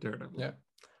of Daredevil. Yeah.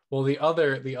 Well, the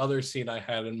other scene I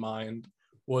had in mind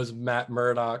was Matt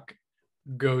Murdock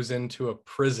goes into a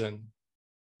prison.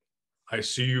 I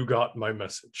see you got my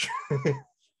message.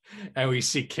 And we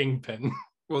see Kingpin.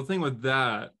 Well, the thing with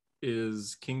that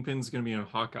is Kingpin's going to be in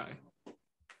Hawkeye.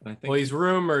 And I think he's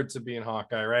rumored to be in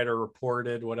Hawkeye, right? Or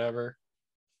reported, whatever.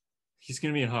 He's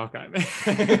going to be in Hawkeye,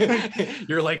 man.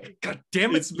 You're like, God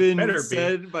damn it. It's been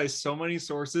said by so many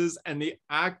sources, and the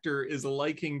actor is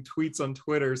liking tweets on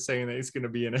Twitter saying that he's going to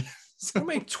be in it. How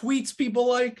many tweets people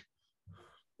like?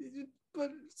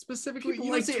 But specifically, People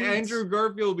you like don't see tweets. Andrew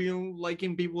Garfield being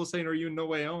liking people saying, "Are you in No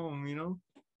Way Home?" You know.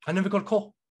 I never got a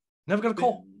call. Never got a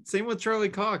call. Same with Charlie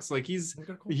Cox. Like he's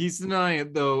denying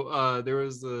it though.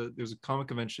 There's a comic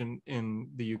convention in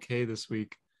the UK this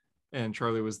week, and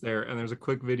Charlie was there. And there's a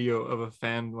quick video of a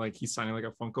fan, like he's signing like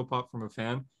a Funko Pop from a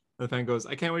fan. And the fan goes,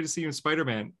 "I can't wait to see you in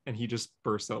Spider-Man," and he just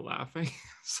bursts out laughing.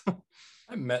 So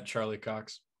I met Charlie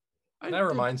Cox. That did,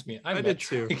 reminds me. I met did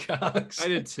Charlie too. Cox. I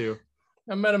did too.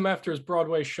 I met him after his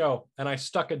Broadway show, and I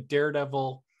stuck a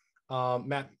Daredevil,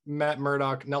 Matt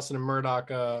Murdock, Nelson and Murdock,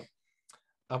 of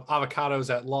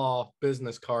Avocados at Law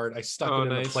business card. I stuck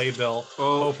it in the playbill,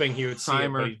 hoping he would see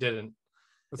it, but he didn't.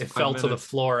 It fell to the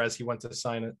floor as he went to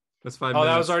sign it. That's 5 minutes. Oh,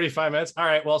 that was already 5 minutes. All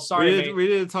right. Well, sorry. We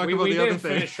didn't talk about the other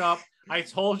thing. Finish up. I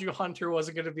told you Hunter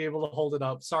wasn't going to be able to hold it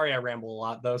up. Sorry, I ramble a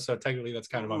lot though, so technically that's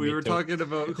kind of on me. We were talking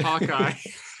about Hawkeye.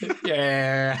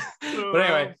 Yeah. But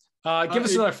anyway, give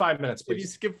us another 5 minutes, please. If you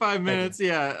skip 5 minutes,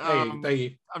 yeah. Thank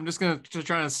you. I'm just gonna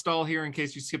try to stall here in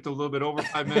case you skipped a little bit over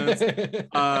 5 minutes.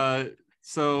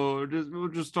 So we'll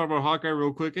just talk about Hawkeye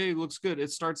real quick. Hey, it looks good.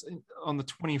 It starts on the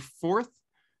 24th.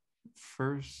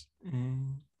 First,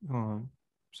 hold on.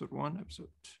 Episode 1, episode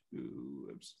 2,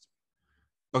 episode.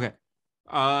 Okay.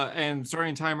 And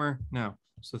starting timer now.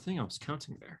 So the thing I was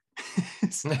counting there.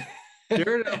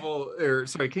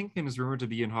 Kingpin is rumored to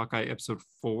be in Hawkeye episode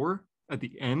 4 at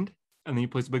the end, and then he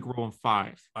plays a big role in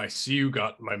 5. I see you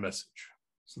got my message.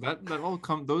 So that all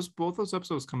both those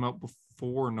episodes come out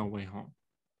before No Way Home.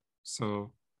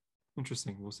 So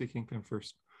interesting. We'll see Kingpin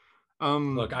first.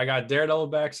 Look, I got Daredevil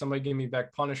back. Somebody give me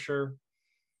back Punisher.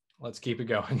 Let's keep it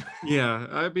going. Yeah,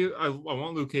 I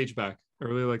want Luke Cage back. I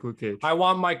really like Luke Cage. I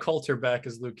want Mike Coulter back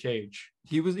as Luke Cage.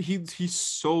 He's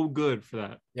so good for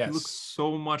that. Yes. He looks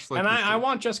so much like. And I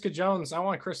want Jessica Jones. I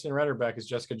want Kristen Ritter back as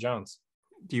Jessica Jones.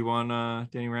 Do you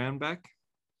want Danny Rand back?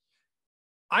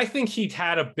 I think he'd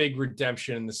had a big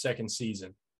redemption in the second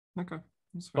season. Okay.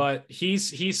 But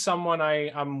he's someone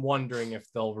I'm wondering if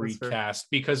they'll recast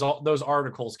because all those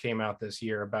articles came out this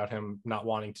year about him not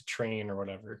wanting to train or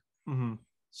whatever. Mm-hmm.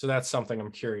 So that's something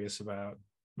I'm curious about.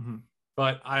 Mm-hmm.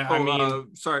 But I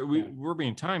mean, sorry, we're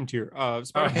being timed here.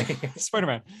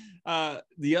 Spider-Man.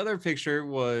 The other picture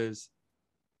was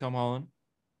Tom Holland,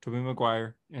 Tobey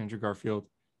Maguire, Andrew Garfield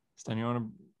standing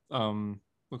on a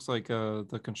looks like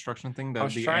the construction thing that I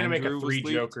was trying to make a 3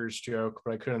 Jokers joke,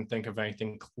 but I couldn't think of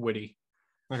anything witty.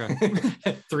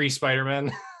 Okay. 3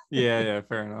 Spider-Man. Yeah,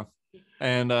 fair enough.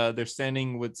 And they're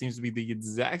standing what seems to be the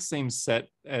exact same set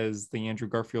as the Andrew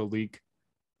Garfield leak,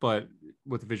 but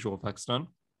with visual effects done.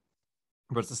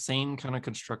 But it's the same kind of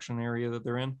construction area that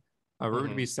they're in. We're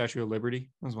going to be Statue of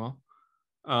Liberty as well.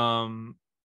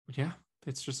 But yeah,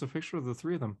 it's just a picture of the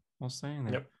 3 of them all standing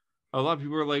there. Yep. A lot of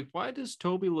people are like, why does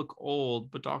Toby look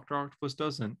old, but Dr. Octopus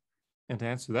doesn't? And to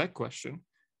answer that question,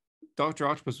 Dr.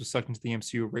 Octopus was sucked into the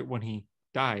MCU right when he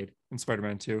died in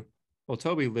Spider-Man 2. Well,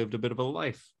 Toby lived a bit of a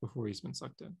life before he's been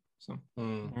sucked in. So,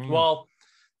 well,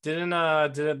 didn't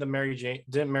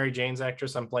Mary Jane's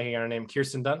actress, I'm blanking on her name,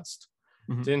 Kirsten Dunst?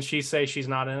 Mm-hmm. Didn't she say she's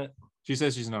not in it? She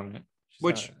says she's not in it,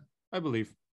 which I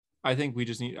believe. I think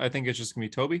it's just gonna be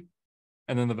Toby,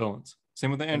 and then the villains. Same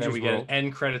with the Andrew's and then we get an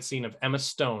end credit scene of Emma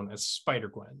Stone as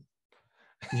Spider-Gwen.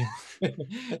 Yeah.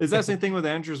 It's that same thing with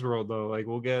Andrew's World though. Like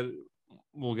we'll get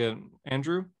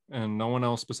Andrew and no one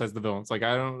else besides the villains. Like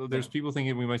there's people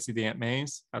thinking we might see the Aunt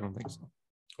Mays. I don't think so.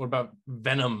 What about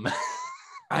Venom?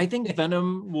 I think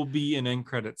Venom will be an end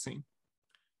credit scene.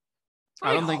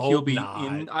 I don't think he'll be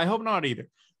in. I hope not either.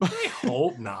 I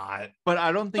hope not. But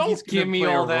I don't think he's give me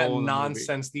all that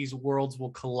nonsense. These worlds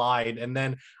will collide, and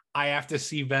then I have to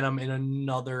see Venom in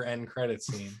another end credit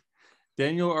scene.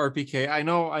 Daniel RPK. I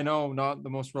know, not the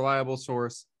most reliable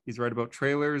source. He's right about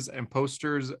trailers and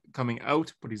posters coming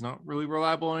out, but he's not really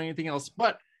reliable on anything else.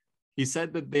 But he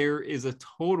said that there is a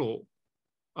total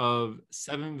of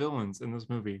 7 villains in this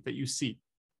movie that you see.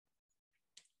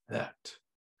 That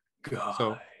guy.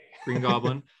 So Green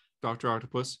Goblin, Dr.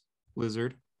 Octopus,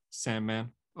 Lizard,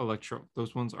 Sandman, Electro.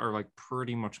 Those ones are like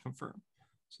pretty much confirmed.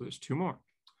 So there's 2 more.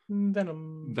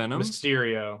 Venom,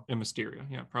 Mysterio, and Mysterio.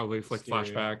 Yeah, probably like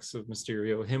flashbacks of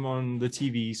Mysterio. Him on the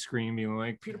TV screen being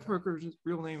like, Peter Parker's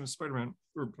real name is Spider-Man,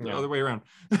 or the other way around.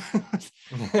 You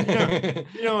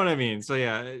know what I mean? So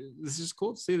yeah, this is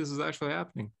cool to see this is actually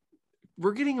happening.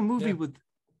 We're getting a movie with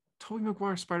Tobey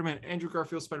Maguire Spider-Man, Andrew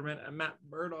Garfield Spider-Man, and Matt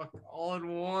Murdock all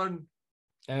in one.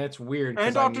 And it's weird.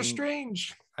 And Doctor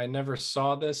Strange. I never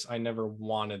saw this. I never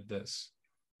wanted this.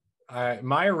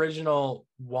 My original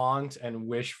want and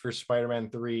wish for Spider-Man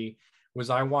 3 was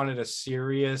I wanted a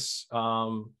serious,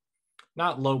 not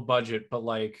low budget, but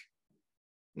like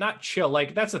not chill.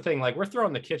 Like that's the thing. Like we're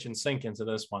throwing the kitchen sink into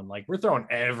this one. Like we're throwing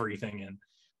everything in.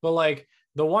 But like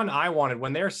the one I wanted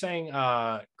when they're saying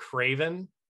Craven,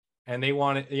 and they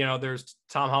wanted, there's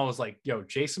Tom Holland was like, yo,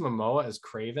 Jason Momoa as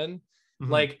Craven. Mhm.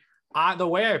 Like the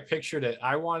way I pictured it,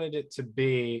 I wanted it to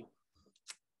be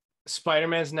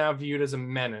Spider-Man's now viewed as a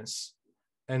menace.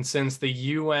 And since the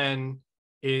UN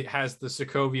it has the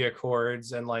Sokovia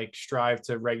Accords and like strive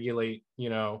to regulate,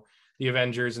 the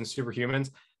Avengers and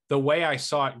superhumans, the way I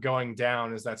saw it going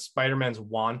down is that Spider-Man's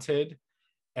wanted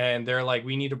and they're like,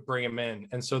 we need to bring him in.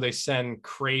 And so they send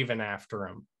Craven after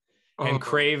him. And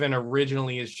Craven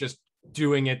originally is just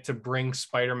doing it to bring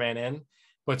Spider-Man in,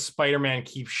 but Spider-Man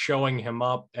keeps showing him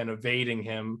up and evading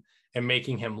him and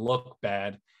making him look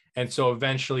bad. And so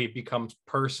eventually it becomes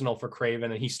personal for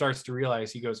Craven, and he starts to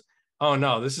realize, he goes, oh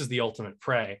no, this is the ultimate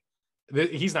prey.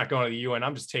 He's not going to the UN.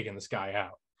 I'm just taking this guy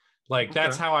out. Like,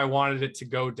 that's how I wanted it to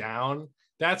go down.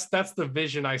 That's the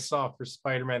vision I saw for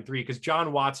Spider-Man 3, because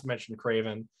John Watts mentioned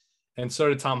Craven, and so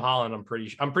did Tom Holland. I'm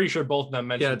pretty sure both of them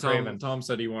mentioned Craven. Tom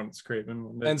said he wants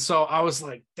Craven. And so I was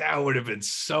like, that would have been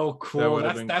so cool.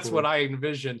 That's cool. What I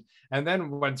envisioned. And then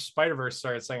when Spider-Verse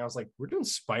started saying, I was like, we're doing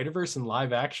Spider-Verse in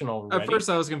live action already. At first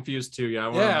I was confused too. Yeah.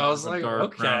 I was like,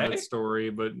 okay. Story,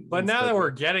 but now that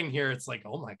we're getting here, it's like,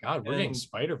 oh my God, we're getting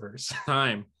Spider-Verse.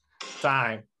 Time.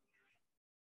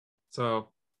 So,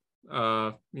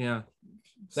 yeah.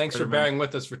 Thanks for bearing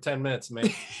with us for 10 minutes,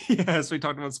 mate. Yes, we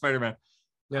talked about Spider-Man.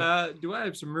 Yeah. Do I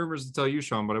have some rumors to tell you,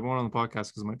 Sean? But I won't on the podcast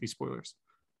because it might be spoilers.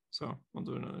 So we'll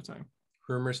do it another time.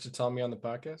 Rumors to tell me on the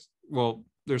podcast? Well,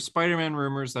 there's Spider-Man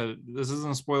rumors that this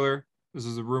isn't a spoiler. This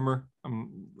is a rumor.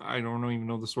 I don't even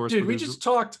know the source. Dude, we just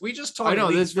talked. I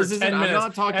know this is 10 minutes. I'm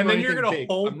not talking and about then you're gonna big.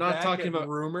 hold I'm not talking about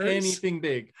rumors. anything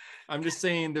big. I'm just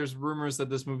saying there's rumors that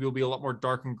this movie will be a lot more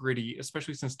dark and gritty,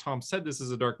 especially since Tom said this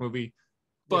is a dark movie.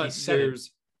 But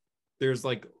there's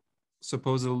like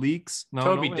supposed leaks,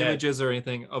 no images or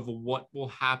anything of what will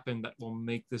happen that will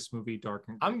make this movie dark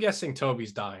and gritty. I'm guessing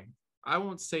Toby's dying. I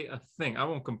won't say a thing. I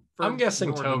won't confirm. I'm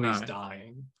guessing Toby's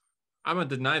dying. I'm gonna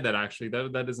deny that actually.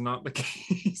 That is not the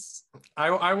case.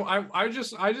 I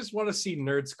just want to see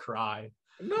nerds cry.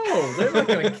 No, they're not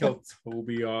gonna kill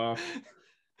Toby off.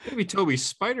 Maybe Toby's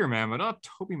Spider-Man, but not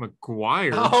Tobey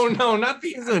Maguire. Oh no, not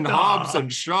the and Hobbs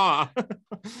and Shaw.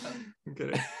 I'm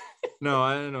kidding. No,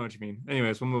 I don't know what you mean.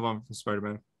 Anyways, we'll move on from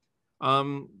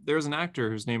Spider-Man. There's an actor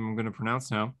whose name I'm gonna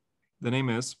pronounce now. The name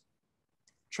is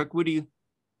Chukwudi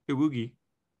Iwuji.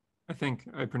 I think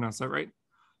I pronounced that right.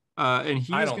 And he's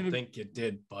I don't think you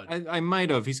did, but I might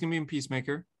have. He's gonna be in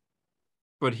Peacemaker,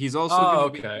 but he's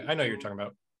also I know you're talking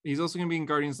about. He's also gonna be in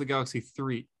Guardians of the Galaxy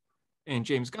 3. And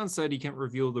James Gunn said he can't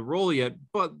reveal the role yet,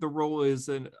 but the role is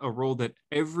a role that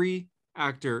every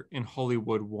actor in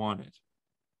Hollywood wanted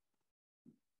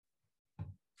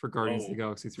for Guardians of the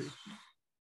Galaxy 3.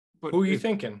 But who are you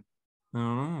thinking? I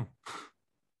don't know.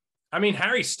 I mean,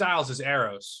 Harry Styles is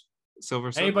Arrows.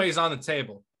 Silver Surfer. Anybody's on the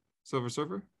table. Silver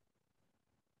Surfer?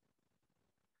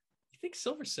 You think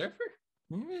Silver Surfer?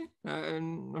 Maybe.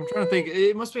 I'm trying to think.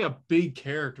 It must be a big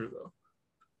character, though.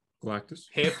 Galactus.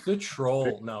 Hip the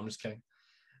Troll. No, I'm just kidding.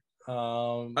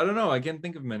 I don't know. I can't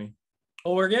think of many.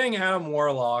 Well, we're getting Adam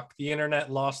Warlock. The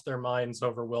internet lost their minds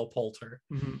over Will Poulter.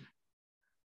 Mm-hmm.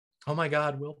 Oh my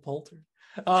God, Will Poulter.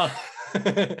 But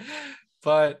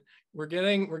we're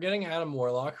getting Adam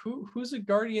Warlock. Who's a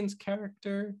Guardians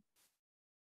character?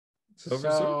 Silver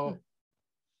Surfer.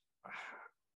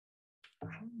 I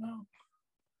don't know.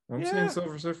 I'm saying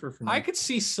Silver Surfer for now. I could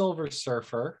see Silver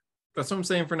Surfer. That's what I'm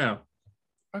saying for now.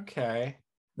 Okay.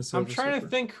 I'm trying to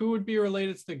think who would be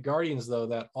related to the Guardians, though.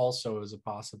 That also is a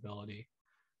possibility.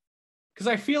 Because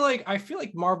I feel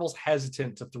like Marvel's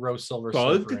hesitant to throw Silver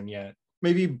Surfer in yet.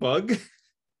 Maybe Bug.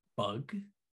 Bug.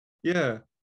 Yeah.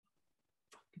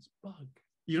 Fuck is Bug?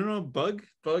 You don't know Bug?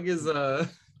 Bug is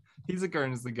he's a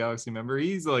Guardians of the Galaxy member.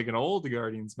 He's like an old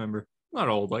Guardians member. Not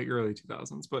old, like early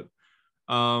 2000s, but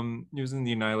he was in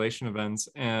the Annihilation events,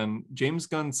 and James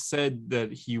Gunn said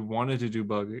that he wanted to do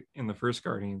Bug in the first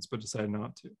Guardians, but decided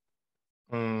not to.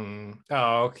 Oh,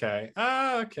 okay.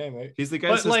 Okay, maybe. He's the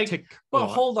guy that says tick. But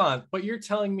hold on. But you're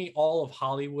telling me all of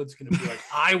Hollywood's gonna be like,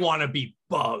 I want to be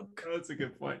Bug. That's a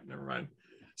good point. Never mind.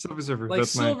 Silver Surfer. Like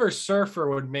Silver Surfer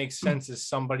would make sense as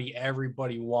somebody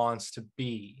everybody wants to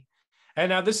be. And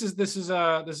now this is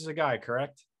a guy,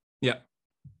 correct? Yeah.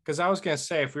 Because I was gonna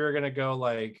say, if we were gonna go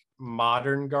like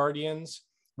modern Guardians,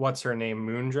 what's her name?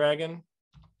 Moondragon.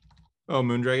 Oh,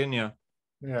 Moondragon, yeah.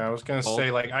 Yeah, I was gonna say,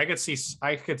 like, I could see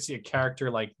a character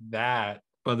like that.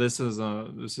 But this is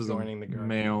a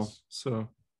male, so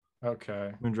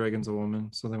okay. Moondragon's a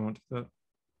woman, so they won't do that.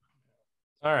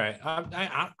 All right.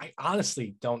 I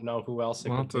honestly don't know who else it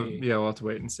We'll could be. we'll have to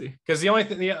wait and see. Because the only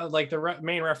thing,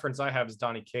 main reference I have is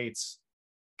Donny Cates'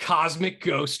 Cosmic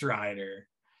Ghost Rider.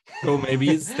 Oh, maybe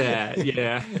it's that.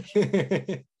 Yeah.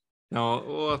 No,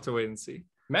 we'll have to wait and see.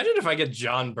 Imagine if I get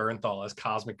John Bernthal as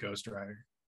Cosmic Ghost Rider.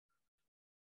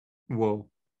 Whoa.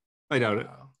 I doubt it.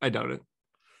 Wow. I doubt it.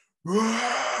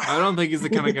 I don't think he's the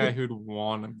kind of guy who'd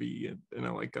want to be in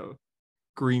a like a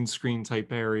green screen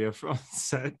type area from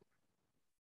set.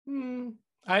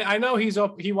 I know he's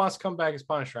up. He wants to come back as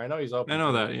Punisher. I know he's open. I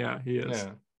know that. Yeah, he is.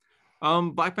 Yeah.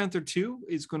 Black Panther 2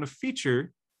 is going to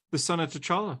feature the son of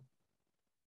T'Challa.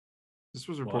 This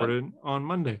was reported on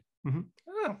Monday. Mm-hmm.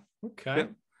 Oh, okay.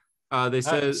 Yep. They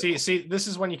said, see, this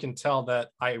is when you can tell that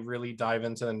I really dive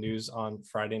into the news on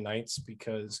Friday nights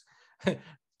because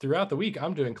throughout the week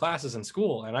I'm doing classes in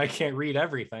school and I can't read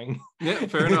everything. Yeah,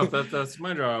 fair enough. That's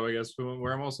my job, I guess,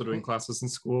 where I'm also doing classes in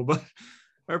school. But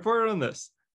I reported on this.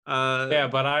 Yeah,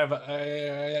 but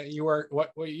I've you work.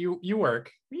 What you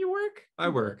work? You work? I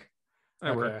work.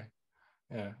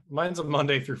 Yeah, mine's a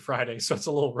Monday through Friday, so it's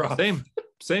a little rough.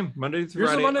 Same. Monday through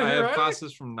Friday. I have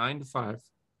classes from 9 to 5.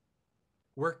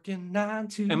 Working 9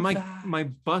 to 5. And my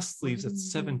bus leaves at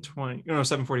 7:20. No,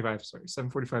 7:45. Sorry,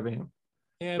 7:45 a.m.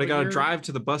 Yeah, but I gotta drive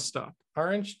to the bus stop.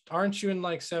 Aren't you in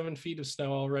like 7 feet of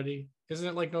snow already? Isn't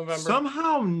it like November?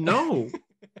 Somehow, no.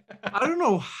 I don't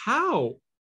know how.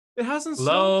 It hasn't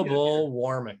snowed global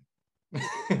warming.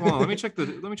 Well, let me check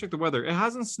the weather. It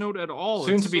hasn't snowed at all.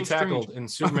 Soon to be tackled in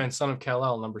Superman Son of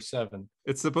Kal-El #7.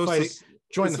 It's supposed to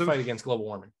join the fight against global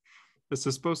warming. It's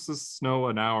supposed to snow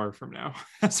an hour from now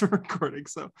as we're recording.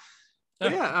 So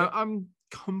yeah, I'm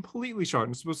completely shocked.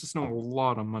 It's supposed to snow a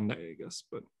lot on Monday, I guess.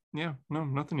 But yeah, no,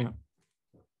 nothing yet.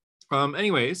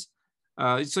 Anyways,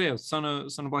 so yeah, son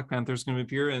of Black Panther is going to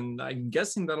appear, and I'm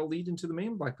guessing that'll lead into the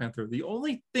main Black Panther. The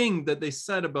only thing that they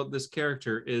said about this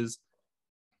character is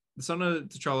the son of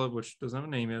T'Challa, which doesn't have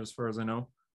a name yet, as far as I know,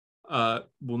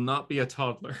 will not be a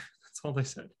toddler. That's all they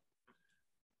said.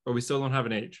 But we still don't have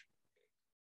an age.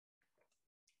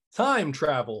 Time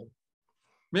travel.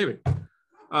 Maybe.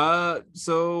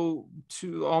 So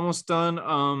to almost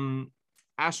done.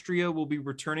 Astria will be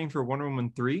returning for Wonder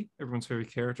Woman 3. Everyone's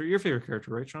favorite character. Your favorite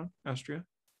character, right, Sean? Astria?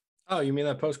 Oh, you mean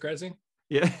that post-credit scene?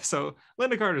 Yeah. So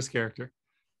Linda Carter's character.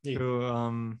 Yeah.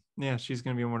 Who, she's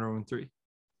gonna be in Wonder Woman 3.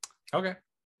 Okay.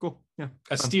 Cool. Yeah.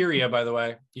 Asteria, by the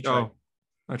way. You tried. Oh,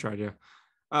 I tried,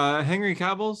 yeah. Henry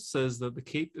Cavill says that the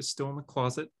cape is still in the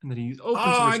closet and that he's open to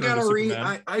I gotta read.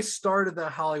 Superman. I started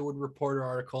that Hollywood Reporter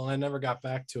article and I never got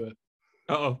back to it.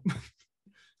 Uh-oh.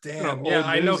 Damn. Yeah,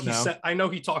 I know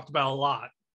he talked about a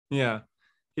lot. Yeah.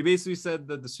 He basically said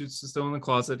that the suit's still in the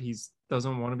closet. He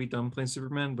doesn't want to be done playing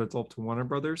Superman, but it's up to Warner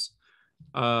Brothers.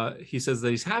 He says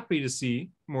that he's happy to see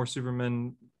more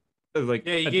Superman. He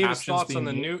gave his thoughts on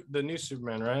the new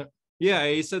Superman, right? Yeah,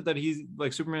 he said that he's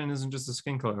like Superman isn't just a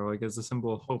skin color, like it's a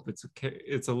symbol of hope.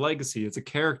 It's a legacy, it's a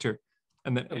character,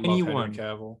 and that anyone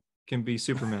can be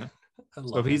Superman.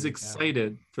 So he's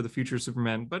excited for the future of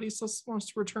Superman, but he still wants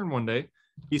to return one day.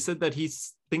 He said that he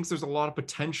thinks there's a lot of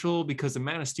potential because in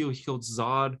Man of Steel he killed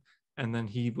Zod, and then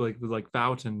he would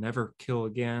vow to never kill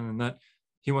again, and that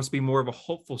he wants to be more of a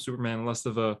hopeful Superman, less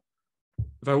of a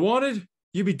if I wanted,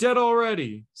 you'd be dead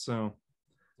already. So,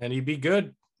 and he'd be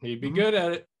good. He'd be good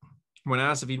at it. When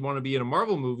asked if he'd want to be in a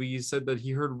Marvel movie, he said that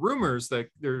he heard rumors that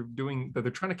they're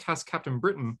trying to cast Captain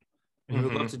Britain, and he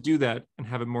would love to do that and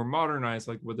have it more modernized,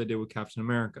 like what they did with Captain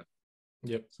America.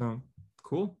 Yep. So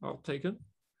cool. I'll take it.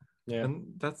 Yeah. And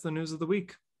that's the news of the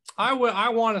week. I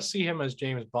want to see him as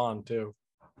James Bond too.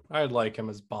 I'd like him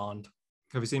as Bond.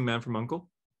 Have you seen Man from U.N.C.L.E.?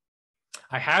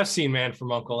 I have seen Man from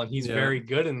U.N.C.L.E. and he's very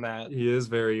good in that. He is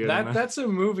very good. That's a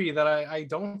movie that I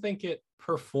don't think it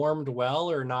performed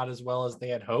well or not as well as they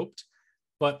had hoped,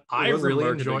 but I really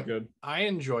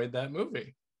enjoyed that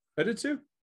movie. I did too.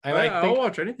 And I'll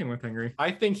watch anything with Henry.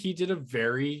 I think he did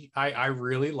I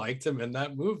really liked him in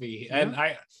that movie. Yeah. And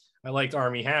I liked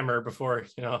Armie Hammer before,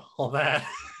 all that.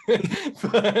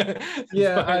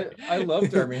 I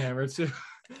loved Armie Hammer too.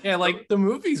 Yeah, like the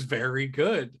movie's very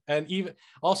good. And even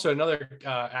also another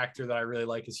actor that I really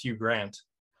like is Hugh Grant.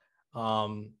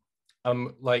 Like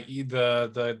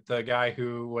the guy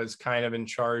who was kind of in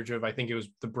charge of, I think it was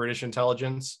the British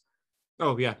intelligence.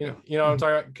 Oh yeah. You know what I'm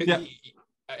talking about?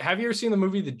 Have you ever seen the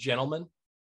movie The Gentleman?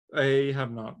 I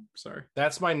have not. Sorry.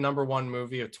 That's my #1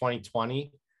 movie of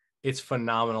 2020. It's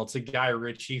phenomenal. It's a Guy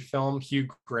Ritchie film. Hugh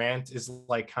Grant is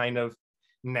like kind of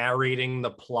narrating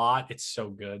the plot. It's so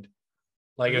good.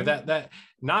 Like that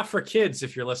not for kids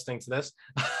if you're listening to this.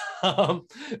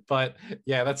 But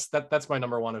yeah, that's my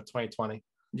 #1 of 2020.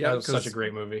 Yeah, it was such a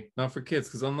great movie. Not for kids,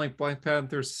 because unlike Black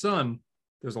Panther's son,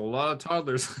 There's a lot of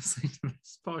toddlers listening to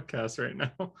this podcast right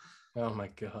now. Oh my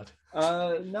god.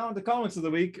 Now the comments of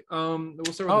the week. We'll start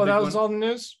with Oh, the big that was one. all the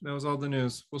news? That was all the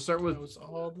news. We'll start with That was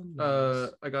all the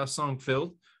news. I got a song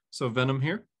filled. So Venom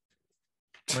here.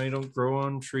 Money don't grow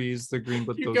on trees, they're green,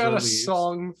 but You those got are a leaves.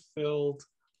 song filled.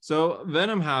 So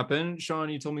Venom happened. Sean,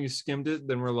 you told me you skimmed it.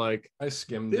 Then we're like, I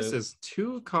skimmed this it. is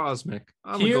too cosmic.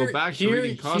 I'm gonna go back to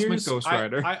reading Cosmic here's- Ghost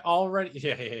Rider. I already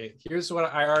here's what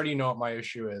I already know what my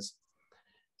issue is.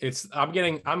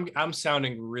 I'm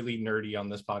sounding really nerdy on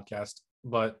this podcast,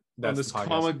 but that's on this the podcast.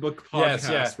 comic book podcast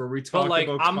Yes, where we talk But like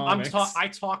about I'm comics. I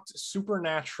talked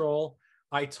Supernatural,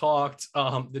 I talked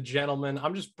The Gentleman.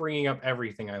 I'm just bringing up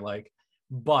everything I like.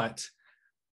 But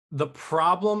the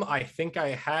problem I think I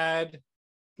had,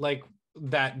 like,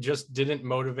 that just didn't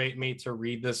motivate me to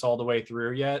read this all the way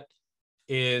through yet,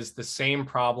 is the same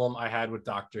problem I had with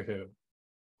Doctor Who.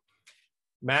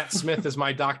 Matt Smith is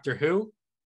my Doctor Who.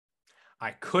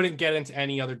 I couldn't get into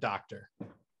any other Doctor.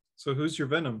 So who's your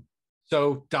Venom?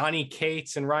 So Donnie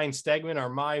Cates and Ryan Stegman are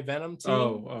my Venom team,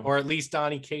 Oh. or at least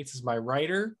Donnie Cates is my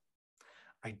writer.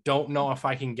 I don't know if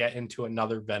I can get into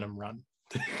another Venom run.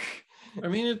 I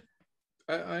mean,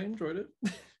 I enjoyed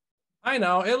it. I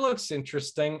know it looks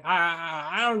interesting.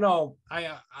 I don't know.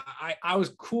 I was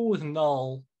cool with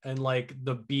Null and like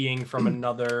the being from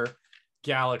another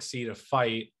galaxy to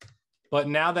fight, but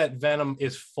now that Venom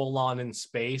is full on in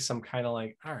space, I'm kind of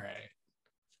like, all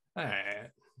right.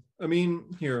 I mean,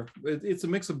 here it's a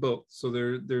mix of both. So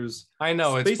there's I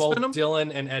know Space it's both Venom?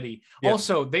 Dylan and Eddie. Yeah.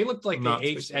 Also, they looked like Not they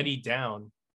aged Space Venom. Eddie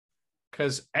down,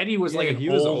 because Eddie was Yeah, like an he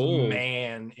was old old.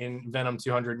 man in Venom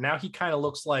 200. Now he kind of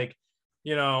looks like,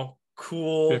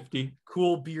 cool 50.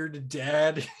 bearded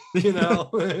dad.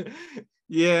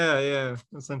 Yeah,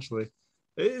 essentially.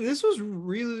 This was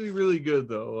really, really good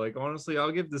though. Like honestly,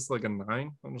 I'll give this like a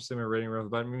 9. I'm just saying my rating right off the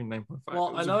bat, maybe 9.5.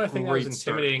 Well, another thing that was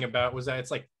intimidating about was that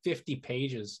it's like 50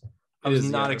 pages. I was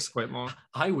not quite long.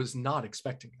 I was not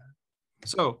expecting that.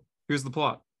 So here's the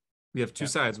plot. We have two Yeah.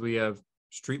 sides. We have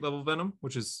street level Venom,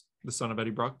 which is the son of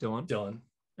Eddie Brock, Dylan,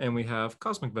 and we have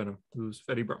Cosmic Venom, who's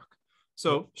Eddie Brock.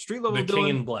 So street level The Dylan, King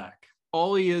in Black.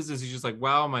 all he is he's just like,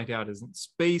 wow, my dad is in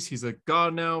space. He's a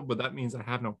god now, but that means I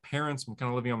have no parents. I'm kind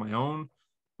of living on my own.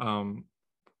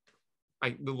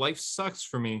 The life sucks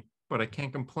for me, but I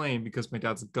can't complain because my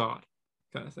dad's a god,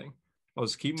 kind of thing. I'll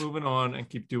just keep moving on and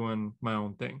keep doing my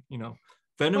own thing.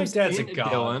 Venom's dad's a in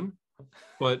god. Dylan,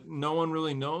 but no one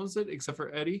really knows it except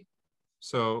for Eddie.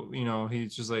 So,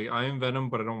 he's just like, I am Venom,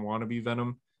 but I don't want to be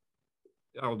Venom.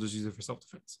 I'll just use it for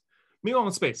self-defense. Meanwhile,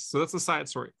 in space. So that's the side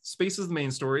story. Space is the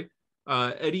main story.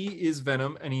 Eddie is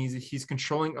Venom, and he's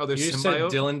controlling other You symbiotes. said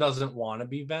Dylan doesn't want to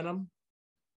be Venom?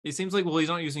 It seems like, well, he's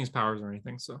not using his powers or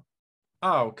anything, so.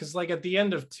 Oh, because like at the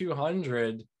end of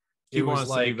 200, He it was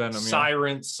wants to be like Venom,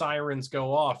 yeah. sirens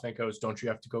go off, and it goes, don't you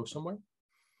have to go somewhere?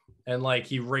 And like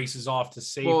he races off to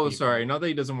save Well, people. sorry, not that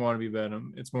he doesn't want to be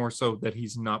Venom. It's more so that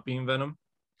he's not being Venom.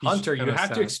 He's Hunter, just you kinda have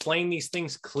to sad. explain these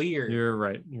things clear. You're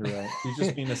right. He's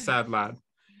just being a sad lad.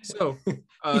 So,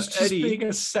 He's just Eddie, being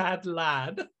a sad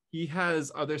lad. he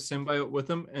has other symbiote with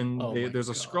him, and Oh my there's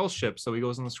a God. Skrull ship. So he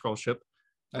goes on the Skrull ship.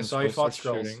 I and saw he Skrull fought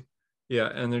starts Skrulls. shooting. Yeah,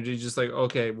 and they're just like,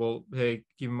 okay, well, hey,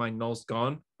 keep in mind, Null's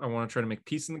gone. I want to try to make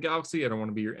peace in the galaxy. I don't want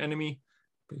to be your enemy.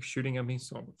 They're shooting at me,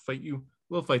 so I'm gonna fight you.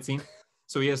 Little fight scene.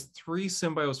 So he has 3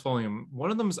 symbiotes following him.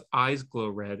 One of them's eyes glow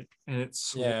red, and it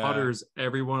slaughters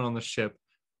everyone on the ship.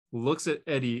 Looks at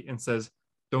Eddie and says,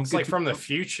 "Don't It's get like too from the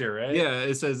future, right? Yeah,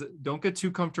 it says, "Don't get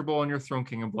too comfortable on your throne,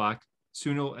 King in Black.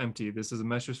 Soon it'll empty. This is a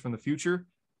message from the future.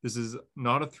 This is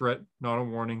not a threat, not a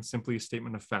warning, simply a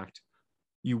statement of fact.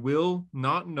 You will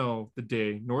not know the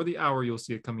day nor the hour you'll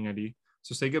see it coming, Eddie.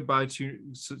 So say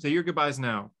your goodbyes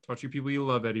now. Talk to your people you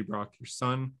love, Eddie Brock, your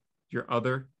son, your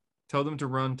other. Tell them to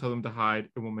run, tell them to hide.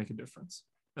 It won't make a difference."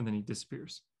 And then he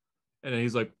disappears. And then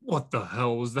he's like, "What the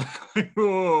hell was that?"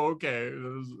 Oh, okay.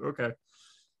 Okay.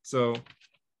 So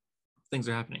things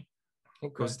are happening.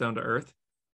 Okay. Goes down to Earth.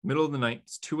 Middle of the night.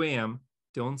 It's 2 a.m.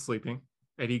 Dylan's sleeping.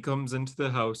 Eddie comes into the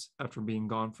house after being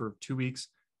gone for 2 weeks.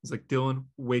 He's like, "Dylan,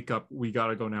 wake up. We got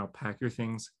to go now. Pack your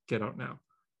things. Get out now."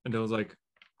 And Dylan's like,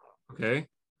 "Okay."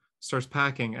 Starts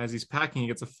packing. As he's packing, he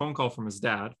gets a phone call from his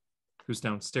dad, who's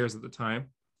downstairs at the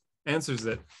time. Answers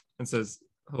it and says,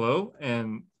 "Hello."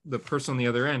 And the person on the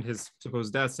other end, his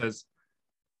supposed dad, says,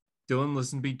 "Dylan,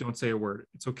 listen to me. Don't say a word.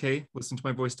 It's okay. Listen to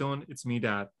my voice, Dylan. It's me,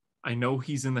 Dad. I know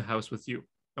he's in the house with you.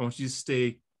 I want you to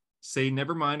stay. Say,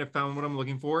 never mind. I found what I'm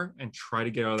looking for, and try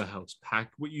to get out of the house.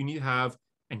 Pack what you need to have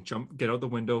and get out the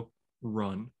window.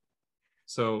 Run."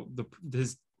 So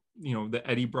the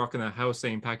Eddie Brock in the house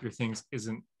saying, "Pack your things,"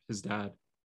 isn't his dad.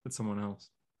 It's someone else.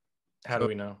 How do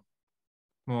we know?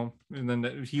 Well, and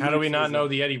then How do we not know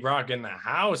the Eddie Brock in the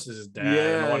house is his dad?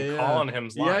 Yeah, and the one yeah. calling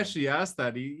him's He lying. actually asked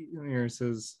that. He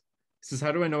says,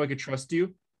 how do I know I could trust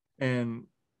you? And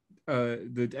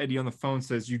the Eddie on the phone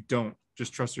says, you don't.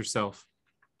 Just trust yourself.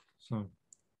 So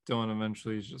Dylan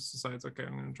eventually just decides, okay,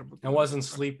 I'm gonna jump with. And wasn't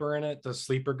Sleeper in it? Does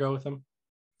Sleeper go with him?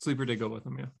 Sleeper did go with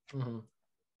him, yeah.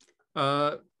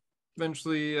 Mm-hmm.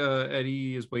 Eventually,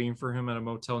 Eddie is waiting for him at a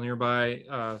motel nearby.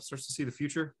 Starts to see the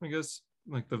future, I guess.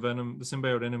 Like the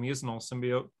symbiote enemy isn't all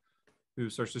symbiote, who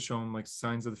starts to show him like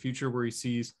signs of the future, where he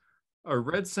sees a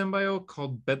red symbiote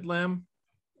called Bedlam.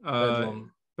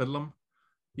 Bedlam.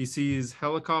 He sees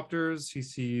helicopters. He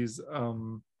sees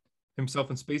himself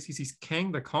in space. He sees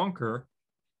Kang the Conqueror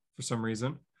for some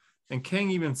reason, and Kang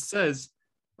even says,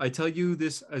 "I tell you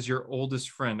this as your oldest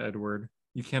friend, Edward.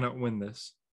 You cannot win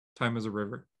this. Time is a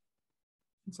river."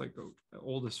 It's like, oh,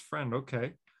 oldest friend,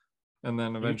 okay. And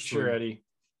then eventually, Future Eddie.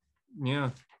 yeah.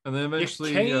 And then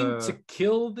eventually, you came to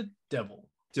kill the devil.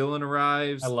 Dylan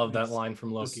arrives. I love that line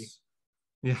from Loki.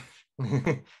 Yeah.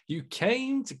 You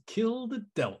came to kill the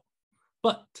devil,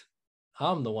 but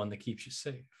I'm the one that keeps you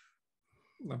safe.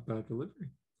 Not bad delivery.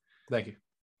 Thank you.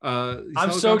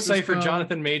 I'm so excited for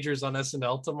Jonathan Majors on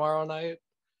SNL tomorrow night.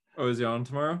 Oh, is he on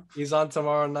tomorrow? He's on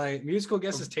tomorrow night. Musical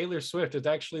guest is Taylor Swift. It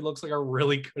actually looks like a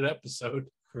really good episode.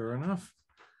 Fair enough.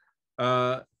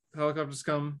 Helicopters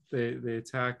come, they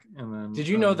attack, and then did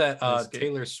you know that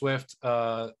Taylor Swift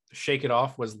Shake It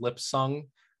Off was lip sung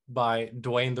by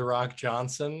Dwayne The Rock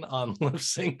Johnson on Lip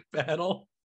Sync Battle?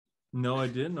 No, I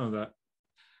didn't know that.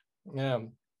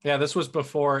 Yeah, this was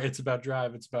before It's About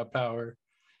Drive, It's About Power.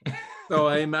 Oh,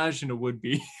 I imagine it would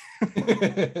be.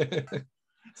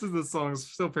 So the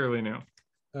song's still fairly new.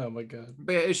 Oh my god.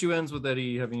 But yeah, issue ends with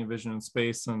Eddie having a vision in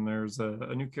space, and there's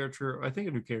a new character, I think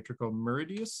a new character called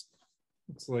Meridius.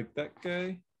 It's like that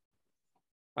guy.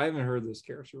 I haven't heard this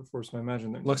character before, so I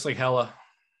imagine that looks like Hella.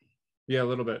 Yeah, a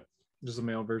little bit. Just a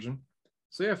male version.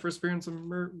 So yeah, first appearance of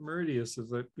Meridius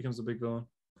as it becomes a big villain.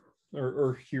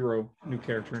 Or hero, new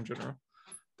character in general.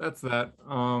 That's that.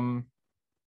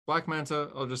 Black Manta,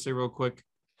 I'll just say real quick.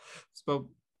 It's about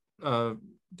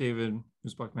David,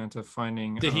 who's Black Manta,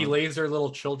 finding. Did he laser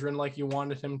little children like you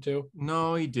wanted him to?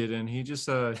 No, he didn't. He just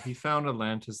he found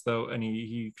Atlantis though, and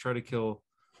he tried to kill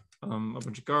a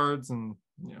bunch of guards, and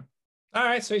yeah. All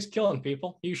right, so he's killing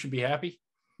people. You should be happy.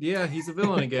 Yeah, he's a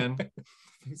villain again.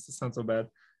 This sounds so bad.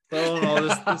 So all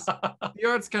this the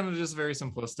art's kind of just very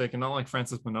simplistic, and not like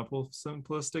Francis Manupul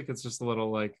simplistic. It's just a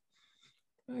little like,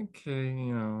 okay,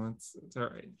 you know, it's all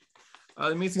right.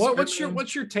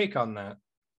 What's your take on that?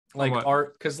 Like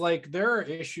art, because like there are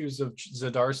issues of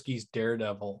Zdarsky's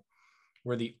Daredevil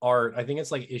where the art, I think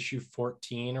it's like issue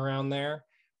 14 around there,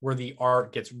 where the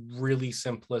art gets really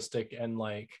simplistic and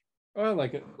like, oh, I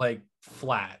like it, like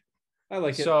flat. I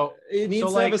like it. So it needs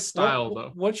to have a style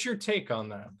though. What's your take on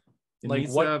that? Like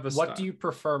what do you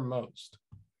prefer most?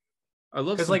 I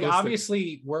love, because like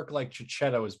obviously work like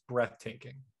Chichetto is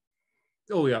breathtaking.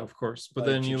 Oh yeah, of course. But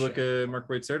then you look at Mark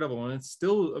Waid's Daredevil and it's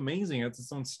still amazing. It's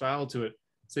its own style to it.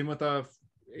 Same with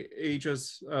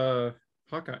AH's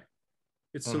Hawkeye.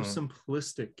 It's so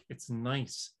simplistic. It's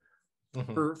nice.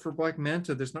 For Black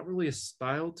Manta, there's not really a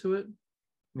style to it.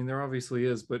 I mean, there obviously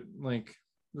is, but like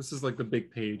this is like the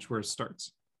big page where it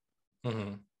starts.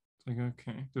 It's like,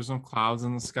 okay, there's no clouds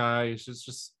in the sky. It's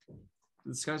just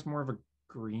the sky's more of a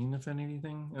green, if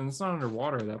anything, and it's not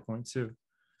underwater at that point too.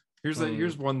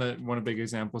 Here's one big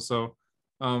example. So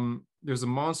there's a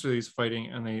monster that he's fighting,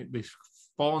 and they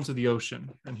fall into the ocean,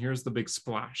 and here's the big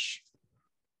splash.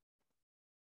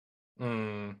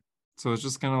 So it's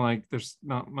just kind of like there's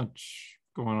not much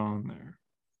going on there.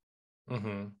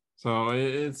 So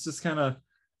it's just kind of,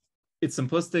 it's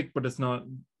simplistic, but there's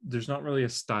not really a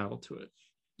style to it.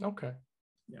 Okay.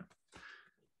 Yeah.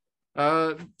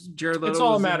 Jared Leto, it's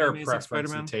all a matter of preference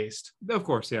Spider-Man. And taste. Of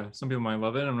course, yeah. Some people might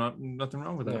love it. Nothing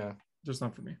wrong with that. Yeah. Just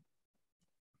not for me.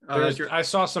 I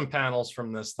saw some panels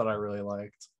from this that I really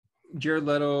liked. Jared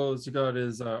Leto's got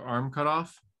his arm cut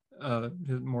off.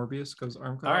 His Morbius goes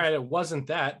arm cut off. All right, it wasn't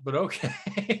that, but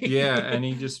okay. Yeah, and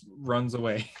he just runs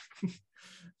away.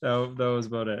 that was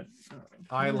about it.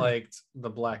 I liked the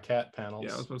Black Cat panels.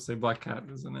 Yeah, I was supposed to say Black Cat,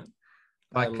 isn't it?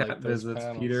 Black Cat visits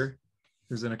panels. Peter,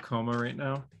 who's in a coma right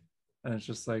now, and it's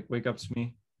just like, wake up to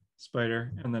me,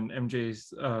 Spider, and then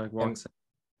MJ's walks in.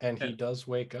 And he does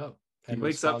wake up. He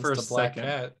wakes up for a second.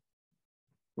 Cat.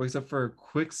 Wakes up for a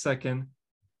quick second,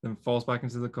 then falls back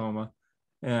into the coma.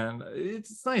 And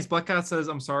it's nice. Black Cat says,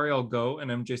 "I'm sorry, I'll go." And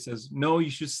MJ says, "No,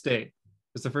 you should stay."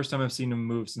 It's the first time I've seen him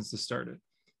move since this started.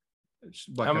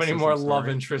 How many more love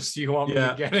interests do you want me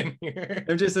to get in here?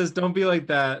 MJ says, "Don't be like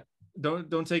that.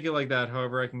 don't take it like that.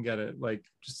 However, I can get it. Like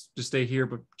just stay here,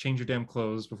 but change your damn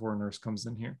clothes before a nurse comes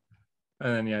in here.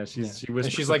 And then she whispers.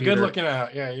 And she's to like, Peter, good looking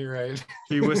out. Yeah, you're right.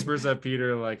 she whispers at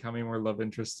Peter, like, how many more love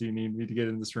interests do you need me to get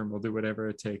in this room? I'll do whatever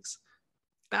it takes.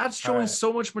 That's showing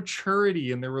so much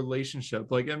maturity in their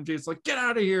relationship. Like MJ's like, get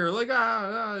out of here. Like,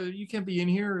 you can't be in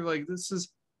here. Like, this is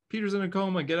Peter's in a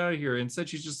coma. Get out of here. Instead,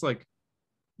 she's just like,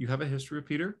 you have a history with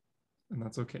Peter, and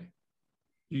that's okay.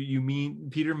 You mean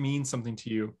Peter means something to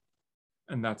you,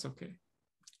 and that's okay.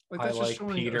 Like, I like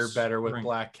Peter better with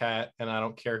Black Cat, and I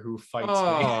don't care who fights me.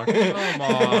 Oh, come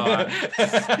on.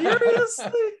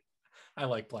 Seriously? I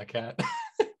like Black Cat.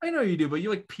 I know you do, but you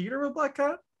like Peter with Black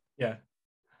Cat? Yeah.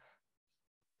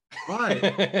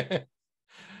 Why?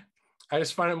 I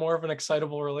just find it more of an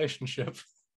excitable relationship.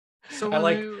 So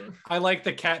I like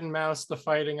the cat and mouse, the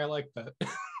fighting. I like that.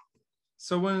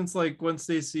 So when it's like Gwen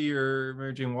Stacy or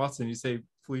Mary Jane Watson, you say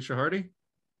Felicia Hardy?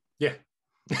 Yeah.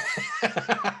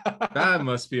 That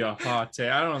must be a hot take.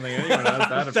 I don't think anyone has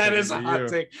that. That is a hot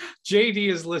take. JD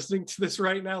is listening to this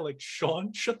right now. Like,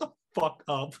 Sean, shut the fuck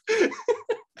up.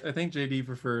 I think JD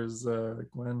prefers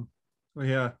Gwen. Well,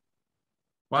 yeah.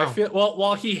 Wow. I feel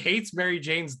while he hates Mary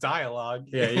Jane's dialogue.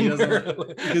 Yeah, he doesn't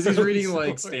because he's reading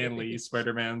like Stan Lee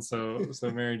Spider-Man, so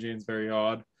Mary Jane's very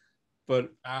odd. But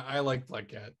I like Black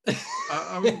Cat.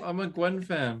 I'm a Gwen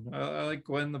fan. I like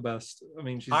Gwen the best. I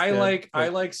mean, she's I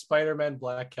like Spider-Man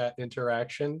Black Cat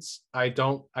interactions. I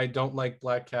don't like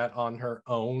Black Cat on her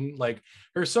own. Like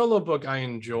her solo book I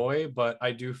enjoy, but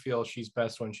I do feel she's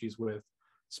best when she's with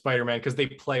Spider-Man because they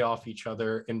play off each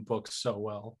other in books so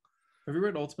well. Have you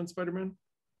read Ultimate Spider-Man?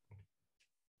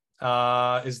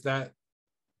 That's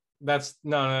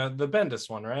no the Bendis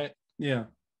one, right? Yeah.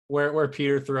 Where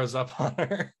Peter throws up on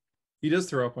her. He does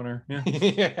throw up on her. Yeah.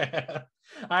 Yeah.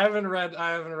 I haven't read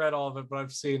all of it, but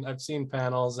I've seen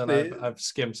panels and I've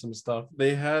skimmed some stuff.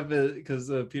 They have it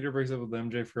because Peter breaks up with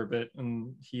MJ for a bit,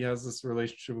 and he has this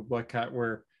relationship with Black Cat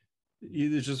where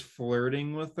either just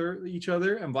flirting with each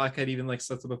other, and Black Cat even like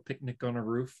sets up a picnic on a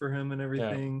roof for him and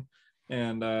everything. Yeah.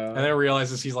 And then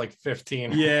realizes he's like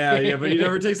 15. Yeah, but he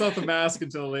never takes off the mask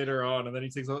until later on, and then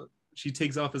she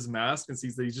takes off his mask and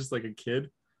sees that he's just like a kid.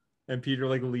 And Peter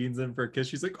like leans in for a kiss.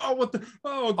 She's like, "Oh, what the?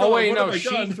 Oh, God, wait, no,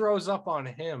 she throws up on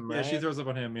him. Right? Yeah, she throws up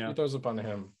on him. Yeah, she throws up on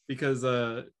him because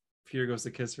Peter goes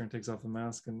to kiss her and takes off the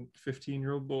mask, and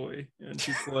 15-year-old boy, and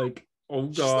she's like, "Oh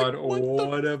God, like,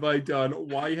 what have I done?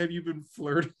 Why have you been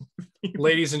flirting with me?"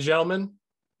 Ladies and gentlemen,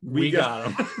 we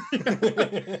got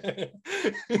him.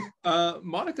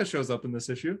 Monica shows up in this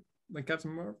issue, like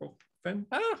Captain Marvel. Fan.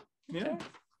 Oh, yeah. Okay.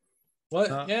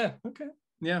 What? Yeah. Okay.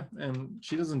 Yeah, and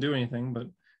she doesn't do anything, but.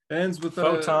 Ends with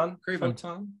Photon. Craven.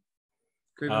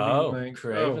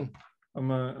 Craven. I'm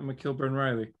a kill Bren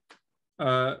Riley.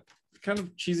 Kind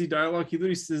of cheesy dialogue. He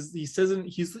literally says he's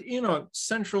in a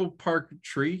Central Park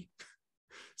tree,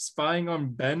 spying on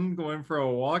Ben going for a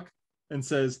walk, and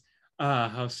says, "Ah,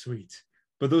 how sweet.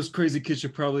 But those crazy kids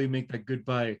should probably make that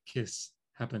goodbye kiss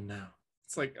happen now."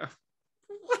 It's like,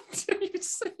 what are you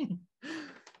saying?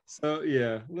 So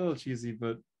yeah, a little cheesy,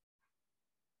 but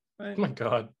oh my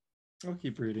God. I'll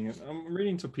keep reading it. I'm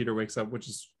reading till Peter wakes up, which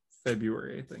is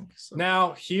February, I think. So.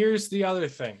 Now, here's the other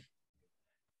thing.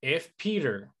 If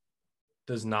Peter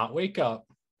does not wake up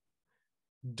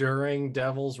during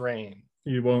Devil's Reign,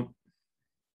 he won't.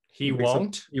 He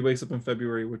won't? He wakes up in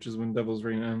February, which is when Devil's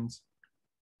Reign ends.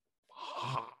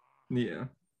 Yeah.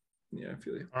 Yeah, I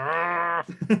feel you.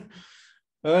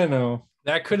 I know.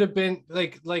 That could have been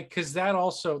like because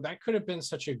that could have been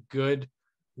such a good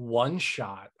one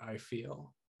shot, I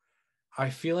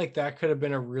feel like that could have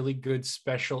been a really good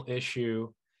special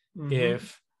issue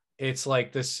if it's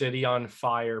like the city on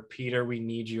fire, Peter, we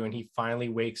need you, and he finally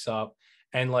wakes up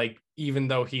and like even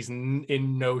though he's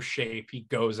in no shape, he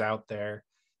goes out there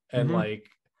and like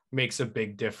makes a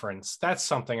big difference. That's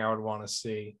something I would want to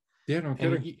see. Yeah, no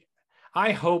kidding.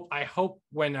 I hope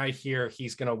when I hear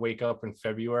he's gonna wake up in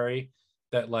February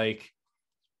that like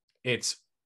it's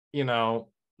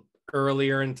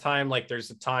earlier in time, like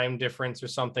there's a time difference or